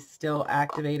probably still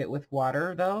activate it with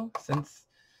water though, since,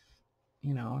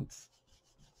 you know,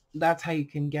 that's how you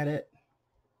can get it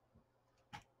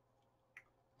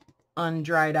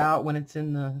undried out when it's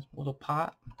in the little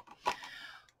pot.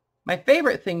 My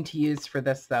favorite thing to use for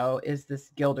this though is this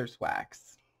Gilder's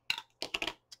wax.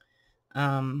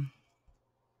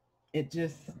 It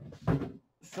just,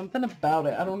 something about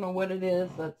it, I don't know what it is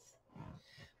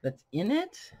that's in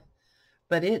it,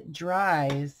 but it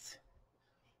dries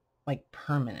like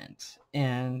permanent,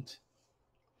 and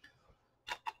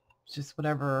just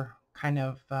whatever kind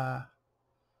of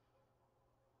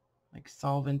like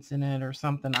solvents in it or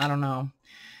something, I don't know.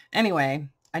 Anyway,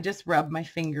 I just rub my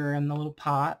finger in the little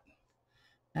pot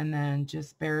and then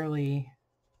just barely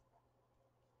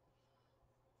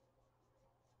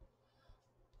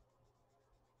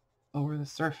over the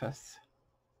surface.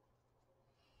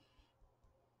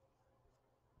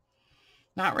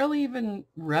 Not really even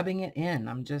rubbing it in.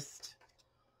 I'm just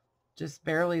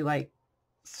barely like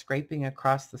scraping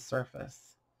across the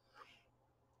surface.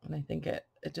 And I think it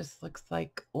just looks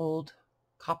like old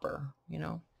copper, you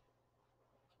know,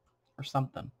 or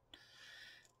something.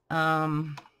 Let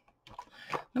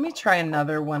me try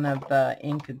another one of the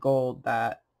Inca Gold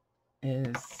that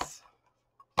is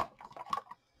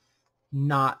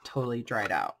not totally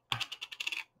dried out.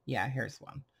 Yeah, here's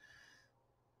one.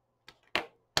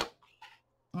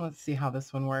 Let's see how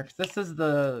this one works. This is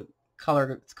the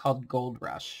color, it's called Gold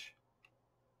Rush.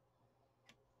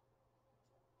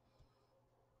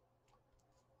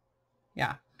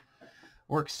 Yeah,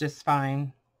 works just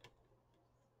fine.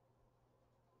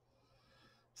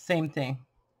 Same thing.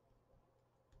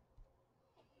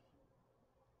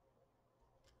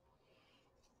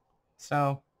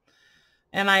 So,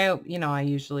 and I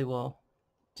usually will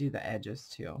do the edges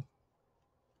too.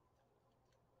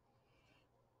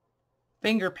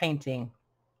 Finger painting.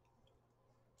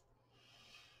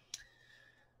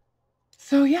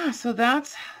 So yeah, so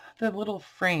that's the little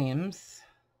frames.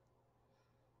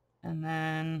 And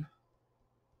then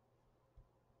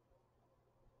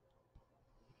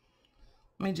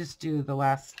let me just do the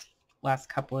last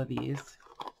couple of these.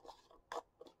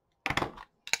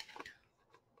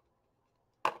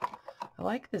 I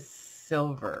like this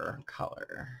silver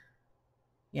color.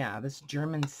 Yeah, this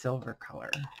German silver color.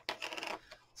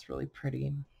 It's really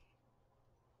pretty.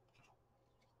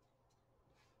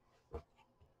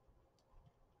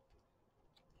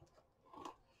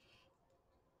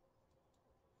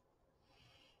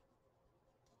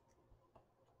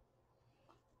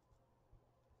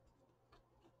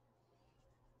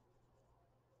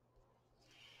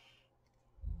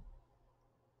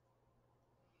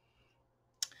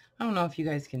 I don't know if you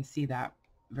guys can see that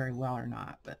very well or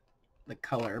not, but the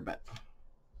color, but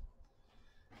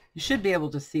you should be able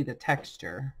to see the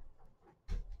texture.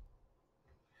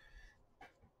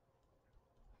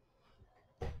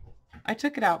 I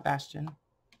took it out, Bastion.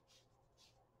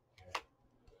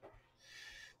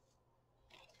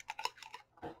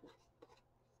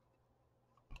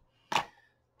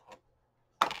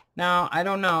 Now, I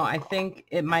don't know. I think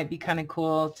it might be kind of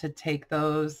cool to take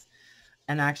those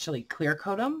and actually clear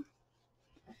coat them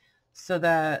so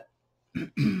that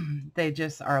they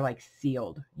just are like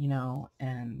sealed, you know,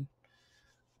 and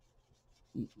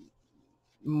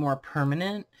more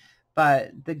permanent.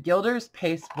 But the Gilder's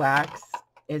Paste Wax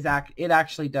is it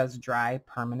actually does dry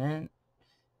permanent,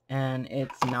 and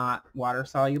it's not water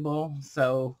soluble.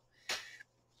 So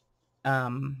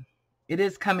it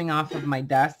is coming off of my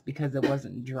desk because it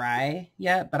wasn't dry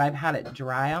yet, but I've had it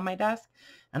dry on my desk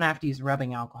and I have to use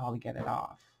rubbing alcohol to get it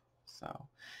off. So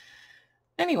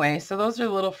anyway, so those are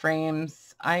little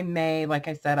frames. I may, like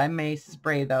I said, I may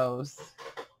spray those.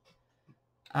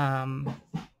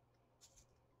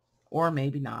 Or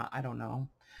maybe not. I don't know.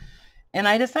 And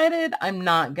I decided I'm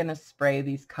not going to spray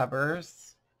these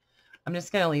covers. I'm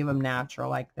just going to leave them natural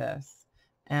like this.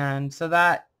 And so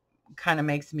that kind of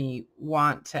makes me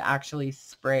want to actually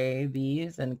spray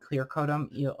these and clear coat them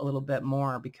a little bit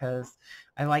more, because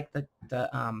I like the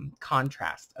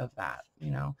contrast of that,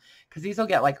 you know, because these will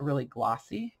get like really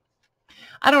glossy.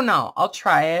 I don't know. I'll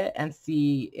try it and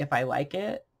see if I like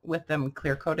it with them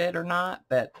clear coated or not.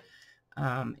 But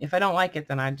if I don't like it,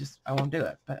 then I won't do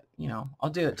it. But you know, I'll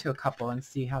do it to a couple and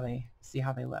see how they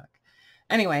look.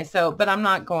 Anyway, so but I'm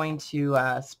not going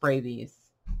to spray these.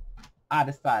 I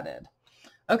decided.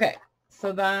 Okay,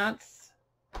 so that's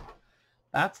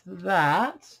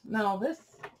that. Now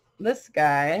this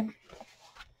guy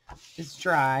is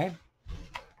dry.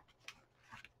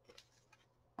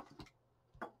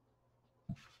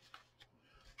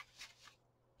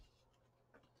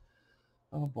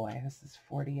 Oh boy, this is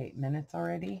 48 minutes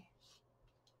already.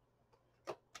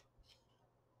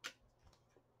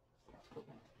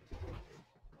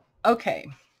 Okay,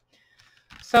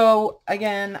 so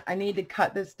again, I need to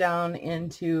cut this down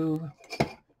into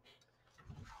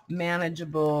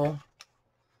manageable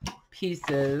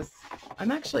pieces. I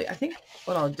think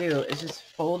what I'll do is just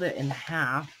fold it in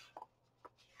half.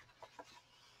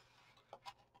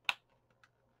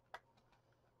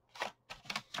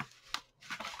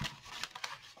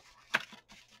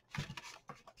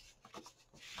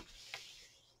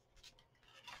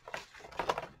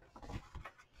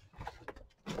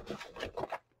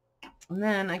 And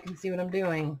then I can see what I'm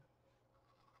doing.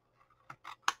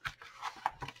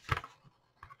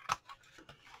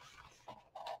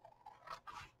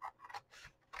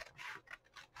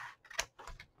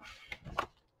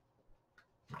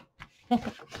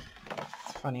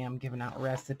 It's funny, I'm giving out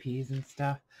recipes and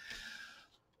stuff.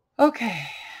 Okay,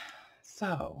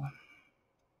 so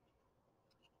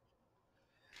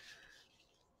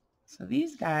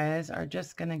these guys are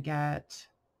just gonna get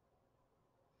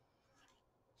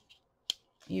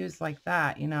used like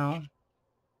that, you know.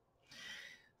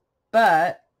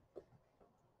 But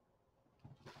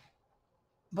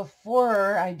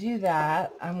before I do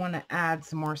that, I want to add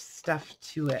some more stuff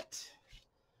to it.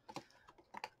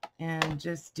 And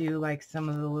just do like some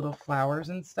of the little flowers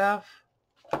and stuff,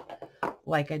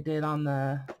 like I did on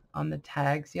the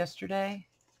tags yesterday.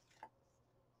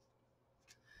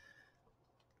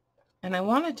 And I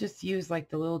want to just use like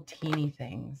the little teeny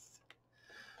things.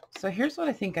 So here's what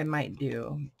I think I might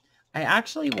do. I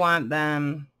actually want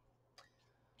them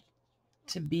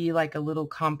to be like a little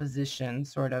composition,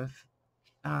 sort of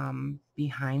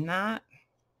behind that.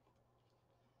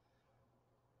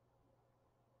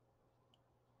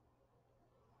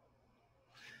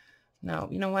 No,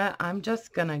 you know what? I'm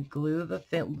just gonna glue the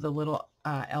little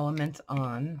elements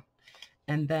on,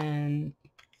 and then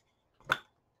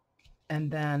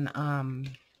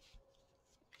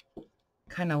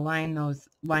kind of line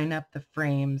up the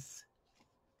frames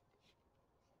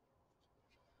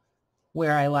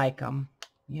where I like them.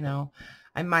 You know,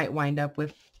 I might wind up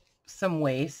with some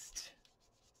waste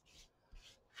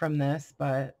from this,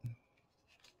 but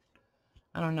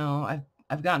I don't know.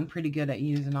 I've gotten pretty good at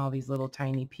using all these little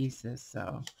tiny pieces.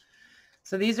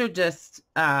 So these are just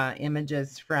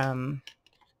images from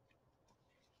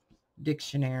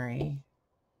dictionary.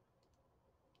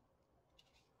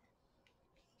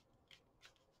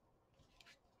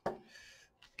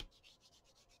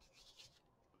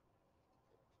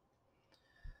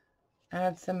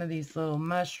 Add some of these little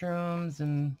mushrooms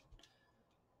and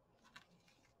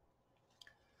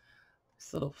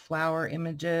these little flower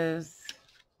images.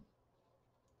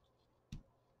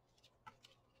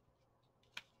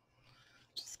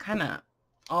 Just kind of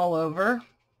all over.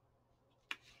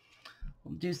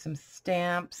 We'll do some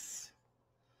stamps,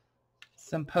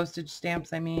 some postage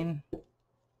stamps, I mean.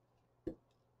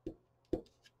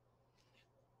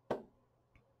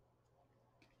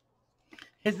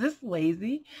 Is this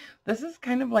lazy? This is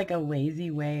kind of like a lazy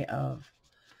way of,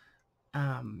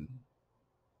 I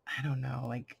don't know,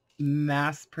 like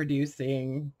mass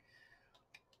producing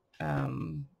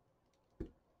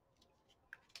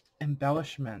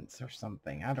embellishments or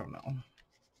something. I don't know.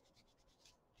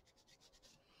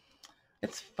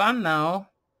 It's fun though.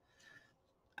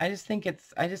 I just think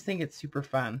it's super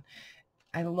fun.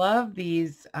 I love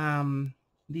these die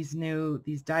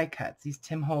cuts, these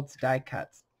Tim Holtz die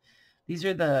cuts. These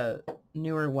are the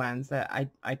newer ones that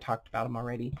I talked about them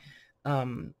already.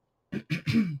 And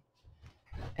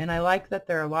I like that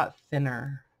they're a lot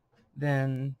thinner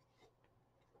than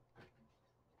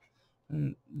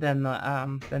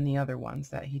the other ones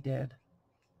that he did.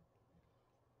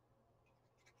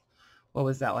 What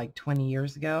was that, like 20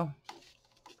 years ago?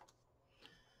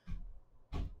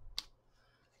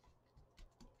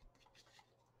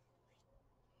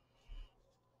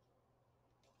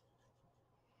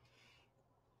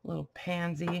 Little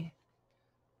pansy.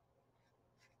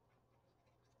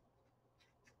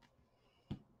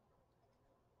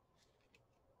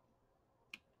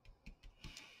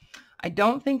 I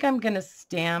don't think I'm going to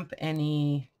stamp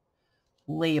any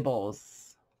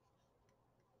labels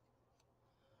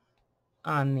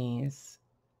on these.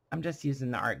 I'm just using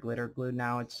the art glitter glue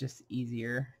now. It's just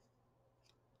easier.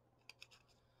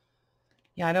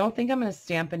 Yeah, I don't think I'm going to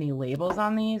stamp any labels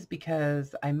on these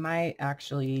because I might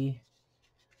actually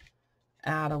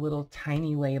add a little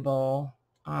tiny label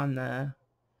on the,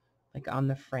 like on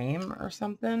the frame or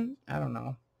something. I don't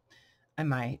know. I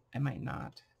might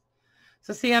not.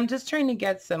 So see, I'm just trying to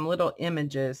get some little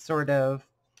images sort of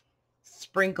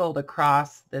sprinkled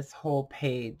across this whole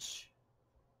page.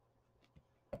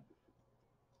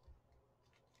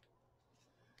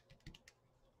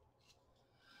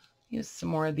 Use some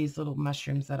more of these little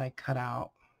mushrooms that I cut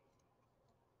out.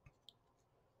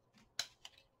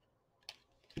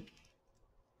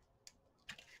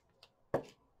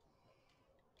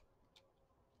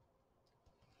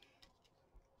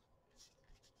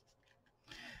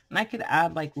 And I could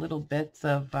add like little bits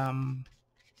of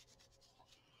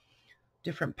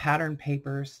different pattern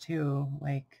papers too.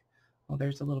 Like, oh,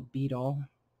 there's a little beetle.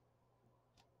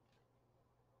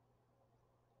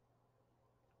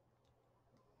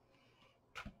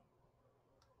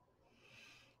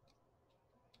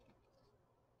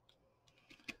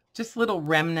 Just little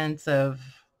remnants of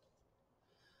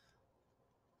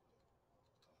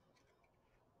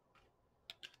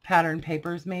pattern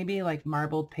papers, maybe like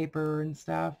marbled paper and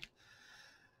stuff.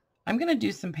 I'm going to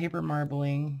do some paper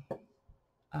marbling.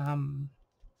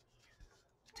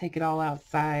 Take it all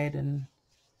outside, and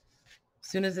as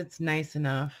soon as it's nice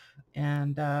enough,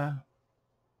 and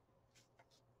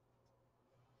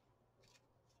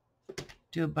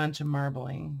do a bunch of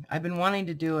marbling. I've been wanting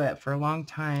to do it for a long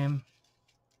time.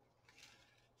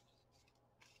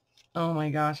 Oh my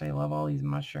gosh, I love all these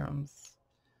mushrooms.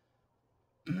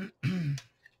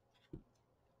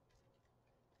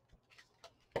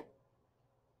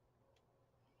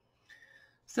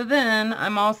 So then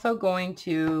I'm also going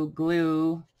to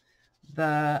glue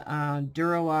the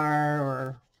Duralar,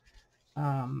 or,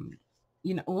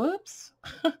 you know, whoops,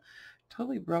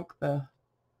 totally broke the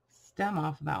stem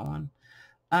off of that one.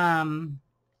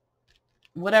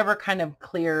 Whatever kind of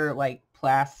clear, like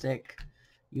plastic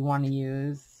you want to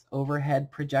use, overhead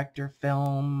projector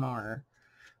film, or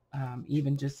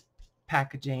even just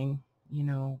packaging, you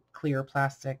know, clear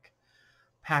plastic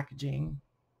packaging.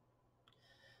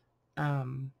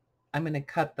 I'm going to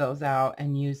cut those out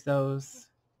and use those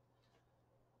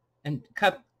and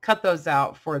cut those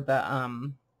out for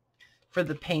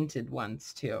the painted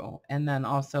ones too. And then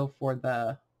also for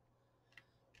the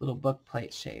little book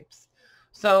plate shapes.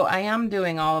 So I am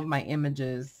doing all of my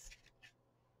images,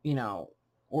 you know,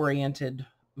 oriented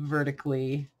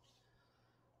vertically,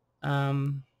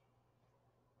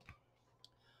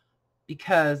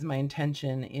 because my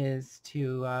intention is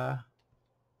to,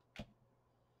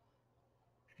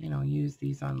 you know, use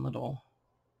these on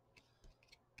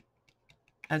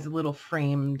as a little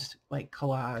framed like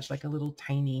collage, like a little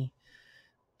tiny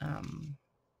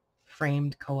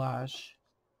framed collage.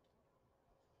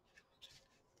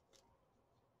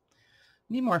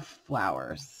 Need more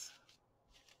flowers.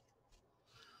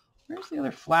 Where's the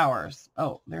other flowers?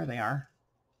 Oh, there they are.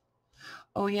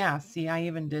 Oh yeah, see, I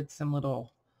even did some little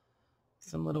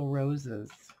roses.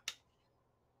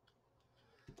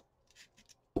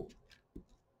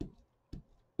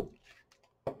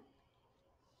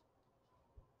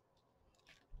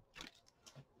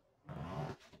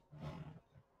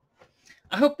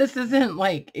 I hope this isn't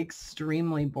like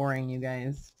extremely boring, you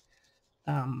guys.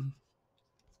 But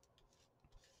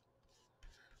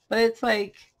it's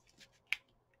like,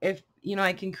 if, you know,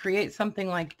 I can create something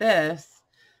like this,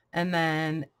 and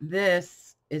then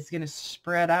this is going to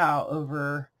spread out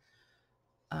over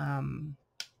a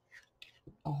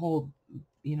whole,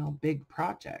 you know, big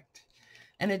project.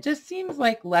 And it just seems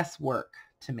like less work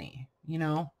to me, you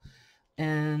know,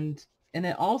 and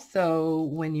it also,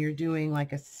 when you're doing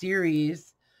like a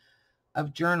series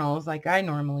of journals like I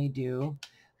normally do,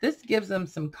 this gives them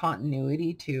some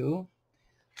continuity too.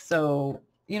 So,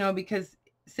 you know, because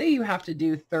say you have to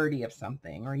do 30 of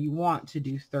something, or you want to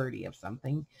do 30 of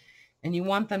something, and you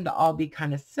want them to all be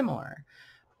kind of similar.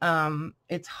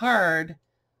 It's hard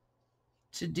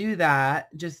to do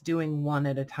that just doing one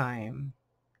at a time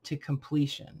to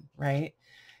completion, right?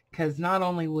 Because not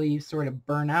only will you sort of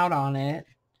burn out on it,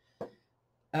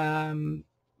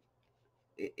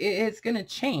 it's going to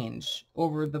change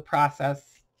over the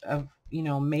process of, you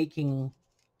know, making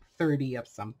 30 of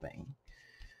something.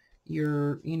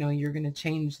 You're going to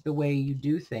change the way you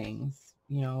do things,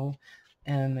 you know,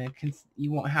 and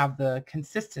you won't have the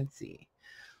consistency.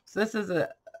 So this is a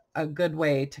good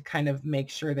way to kind of make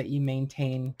sure that you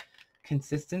maintain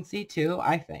consistency too,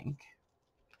 I think.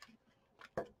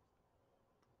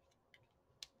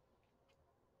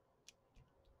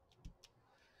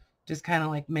 Just kind of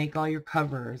like make all your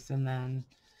covers, and then,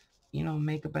 you know,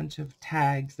 make a bunch of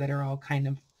tags that are all kind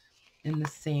of in the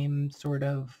same sort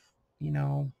of, you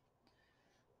know,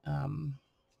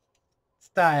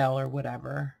 style or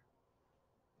whatever.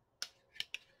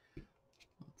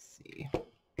 Let's see.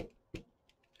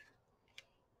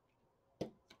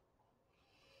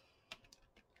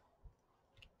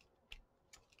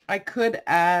 I could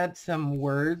add some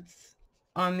words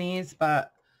on these,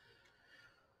 but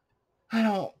I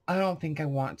don't think I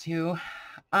want to.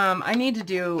 I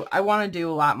want to do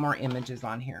a lot more images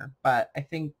on here, but I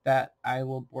think that I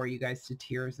will bore you guys to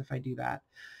tears if I do that.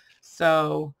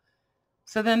 So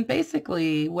then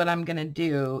basically what I'm going to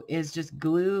do is just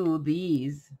glue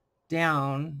these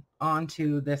down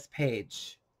onto this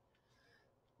page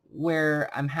where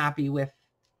I'm happy with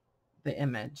the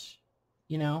image,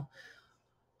 you know.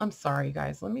 I'm sorry,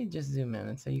 guys. Let me just zoom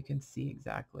in so you can see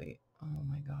exactly. Oh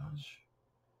my gosh.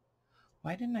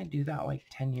 Why didn't I do that like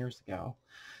 10 years ago?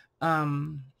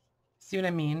 See what I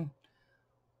mean?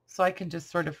 So I can just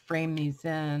sort of frame these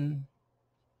in,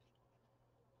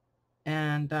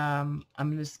 and I'm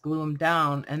going to just glue them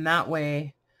down, and that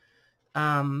way,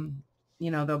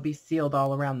 you know, they'll be sealed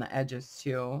all around the edges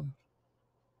too.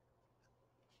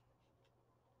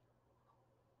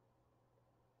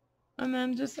 And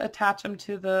then just attach them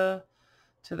to the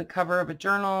cover of a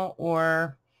journal,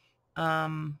 or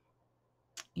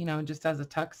you know, just as a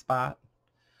tuck spot.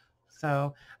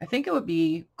 So I think it would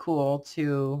be cool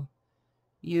to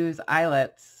use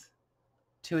eyelets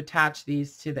to attach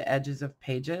these to the edges of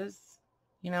pages,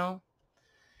 you know.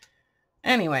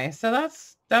 Anyway, so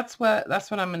that's what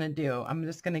I'm going to do. I'm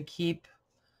just going to keep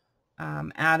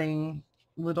adding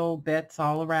little bits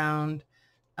all around.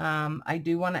 I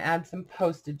do want to add some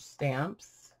postage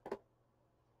stamps.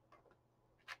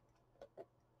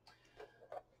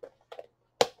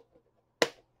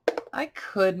 I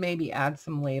could maybe add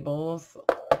some labels.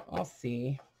 I'll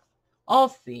see.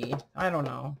 I don't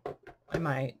know. I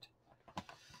might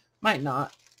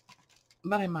not,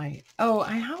 but I might. Oh,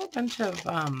 I have a bunch of,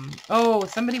 oh,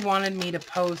 somebody wanted me to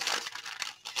post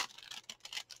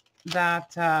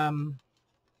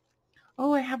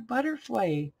oh, I have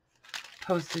butterfly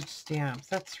postage stamps.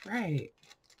 That's right.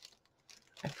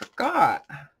 I forgot.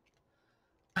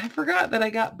 I forgot that I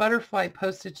got butterfly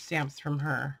postage stamps from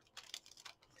her.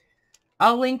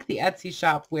 I'll link the Etsy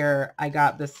shop where I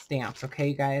got the stamps. Okay,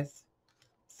 you guys?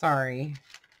 Sorry.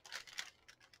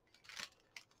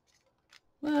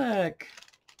 Look.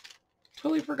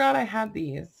 Totally forgot I had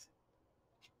these.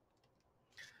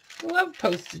 I love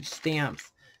postage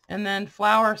stamps. And then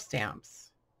flower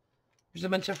stamps. There's a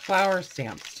bunch of flower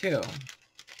stamps too.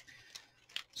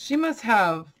 She must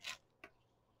have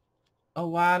a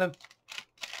lot of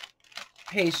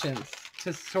patience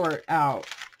to sort out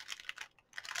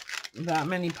that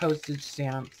many postage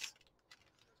stamps.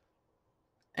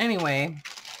 Anyway,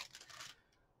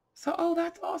 so, oh,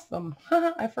 that's awesome.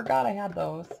 I forgot I had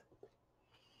those.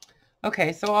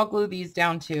 Okay, so I'll glue these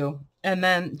down too. And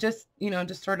then just,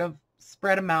 just sort of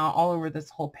spread them out all over this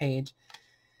whole page.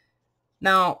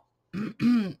 Now,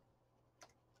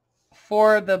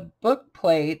 for the book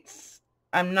plates,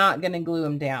 I'm not going to glue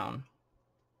them down.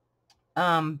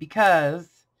 Because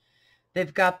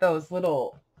they've got those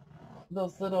little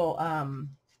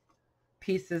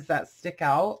pieces that stick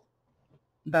out,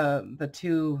 the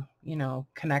two,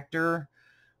 connector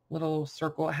little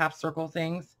circle, half circle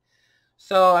things.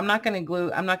 So I'm not going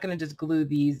to just glue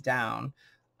these down.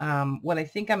 What I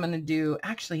think I'm going to do,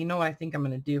 actually, you know what I think I'm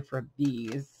going to do for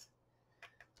these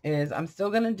is I'm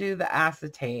still going to do the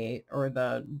acetate or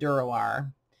the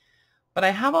Duralar, but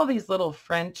I have all these little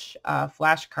French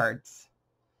flashcards,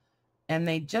 and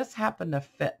they just happen to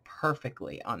fit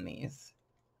perfectly on these.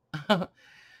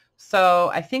 So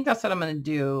I think that's what I'm going to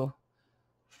do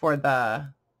for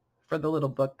the little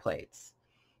book plates,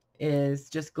 is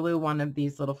just glue one of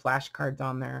these little flashcards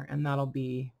on there, and that'll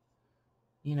be,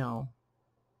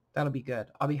 that'll be good.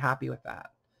 I'll be happy with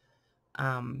that.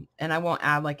 And I won't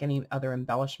add like any other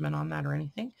embellishment on that or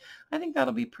anything. I think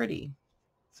that'll be pretty.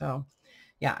 So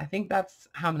yeah, I think that's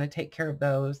how I'm going to take care of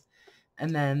those.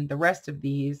 And then the rest of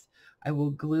these I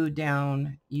will glue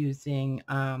down using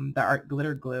the art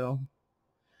glitter glue,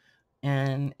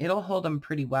 and it'll hold them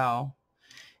pretty well.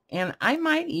 And I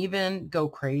might even go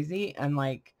crazy and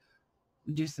like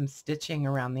do some stitching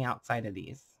around the outside of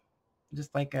these,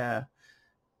 just like a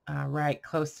right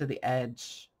close to the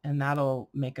edge, and that'll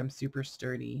make them super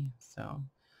sturdy. So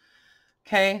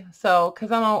okay, so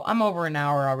because I'm over an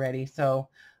hour already, so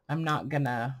I'm not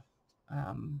gonna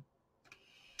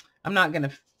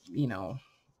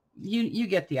you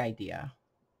get the idea,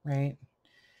 right?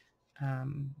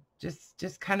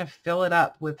 Just kind of fill it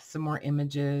up with some more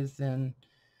images, and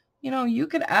you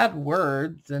could add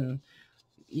words, and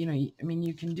I mean,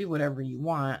 you can do whatever you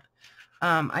want.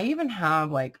 I even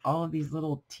have like all of these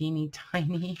little teeny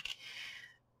tiny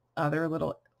other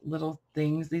little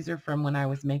things. These are from when I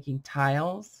was making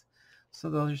tiles. So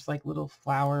those are like little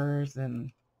flowers,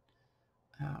 and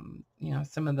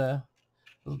some of the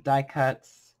little die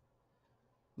cuts,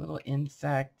 little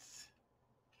insects,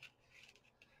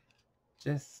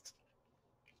 just,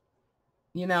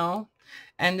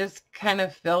 and just kind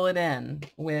of fill it in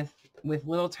with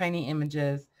little tiny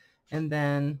images. And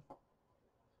then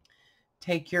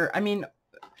take your,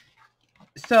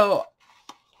 so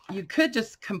you could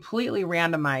just completely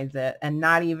randomize it and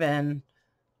not even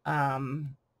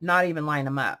line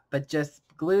them up, but just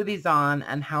glue these on,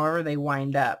 and however they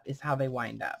wind up is how they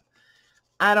wind up.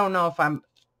 I don't know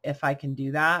if I can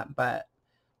do that, but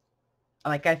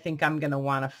like, I think I'm going to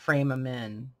want to frame them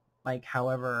in like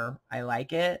however I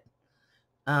like it.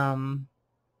 And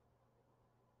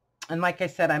like I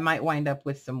said, I might wind up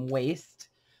with some waste,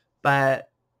 but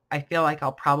I feel like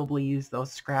I'll probably use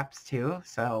those scraps too.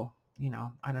 So,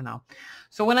 I don't know.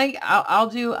 So when I'll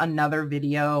do another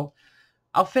video,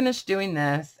 I'll finish doing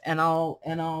this, and I'll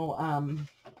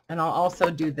also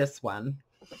do this one.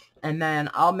 And then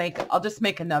I'll just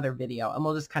make another video, and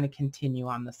we'll just kind of continue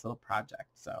on this little project.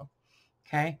 So,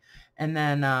 okay. And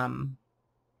then,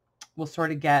 we'll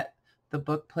sort of get the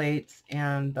book plates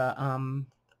and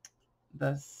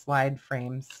the slide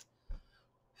frames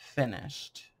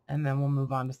finished, and then we'll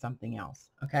move on to something else.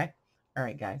 Okay. All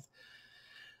right, guys.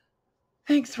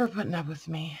 Thanks for putting up with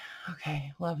me.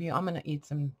 Okay. Love you. I'm going to eat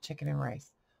some chicken and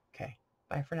rice. Okay.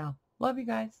 Bye for now. Love you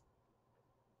guys.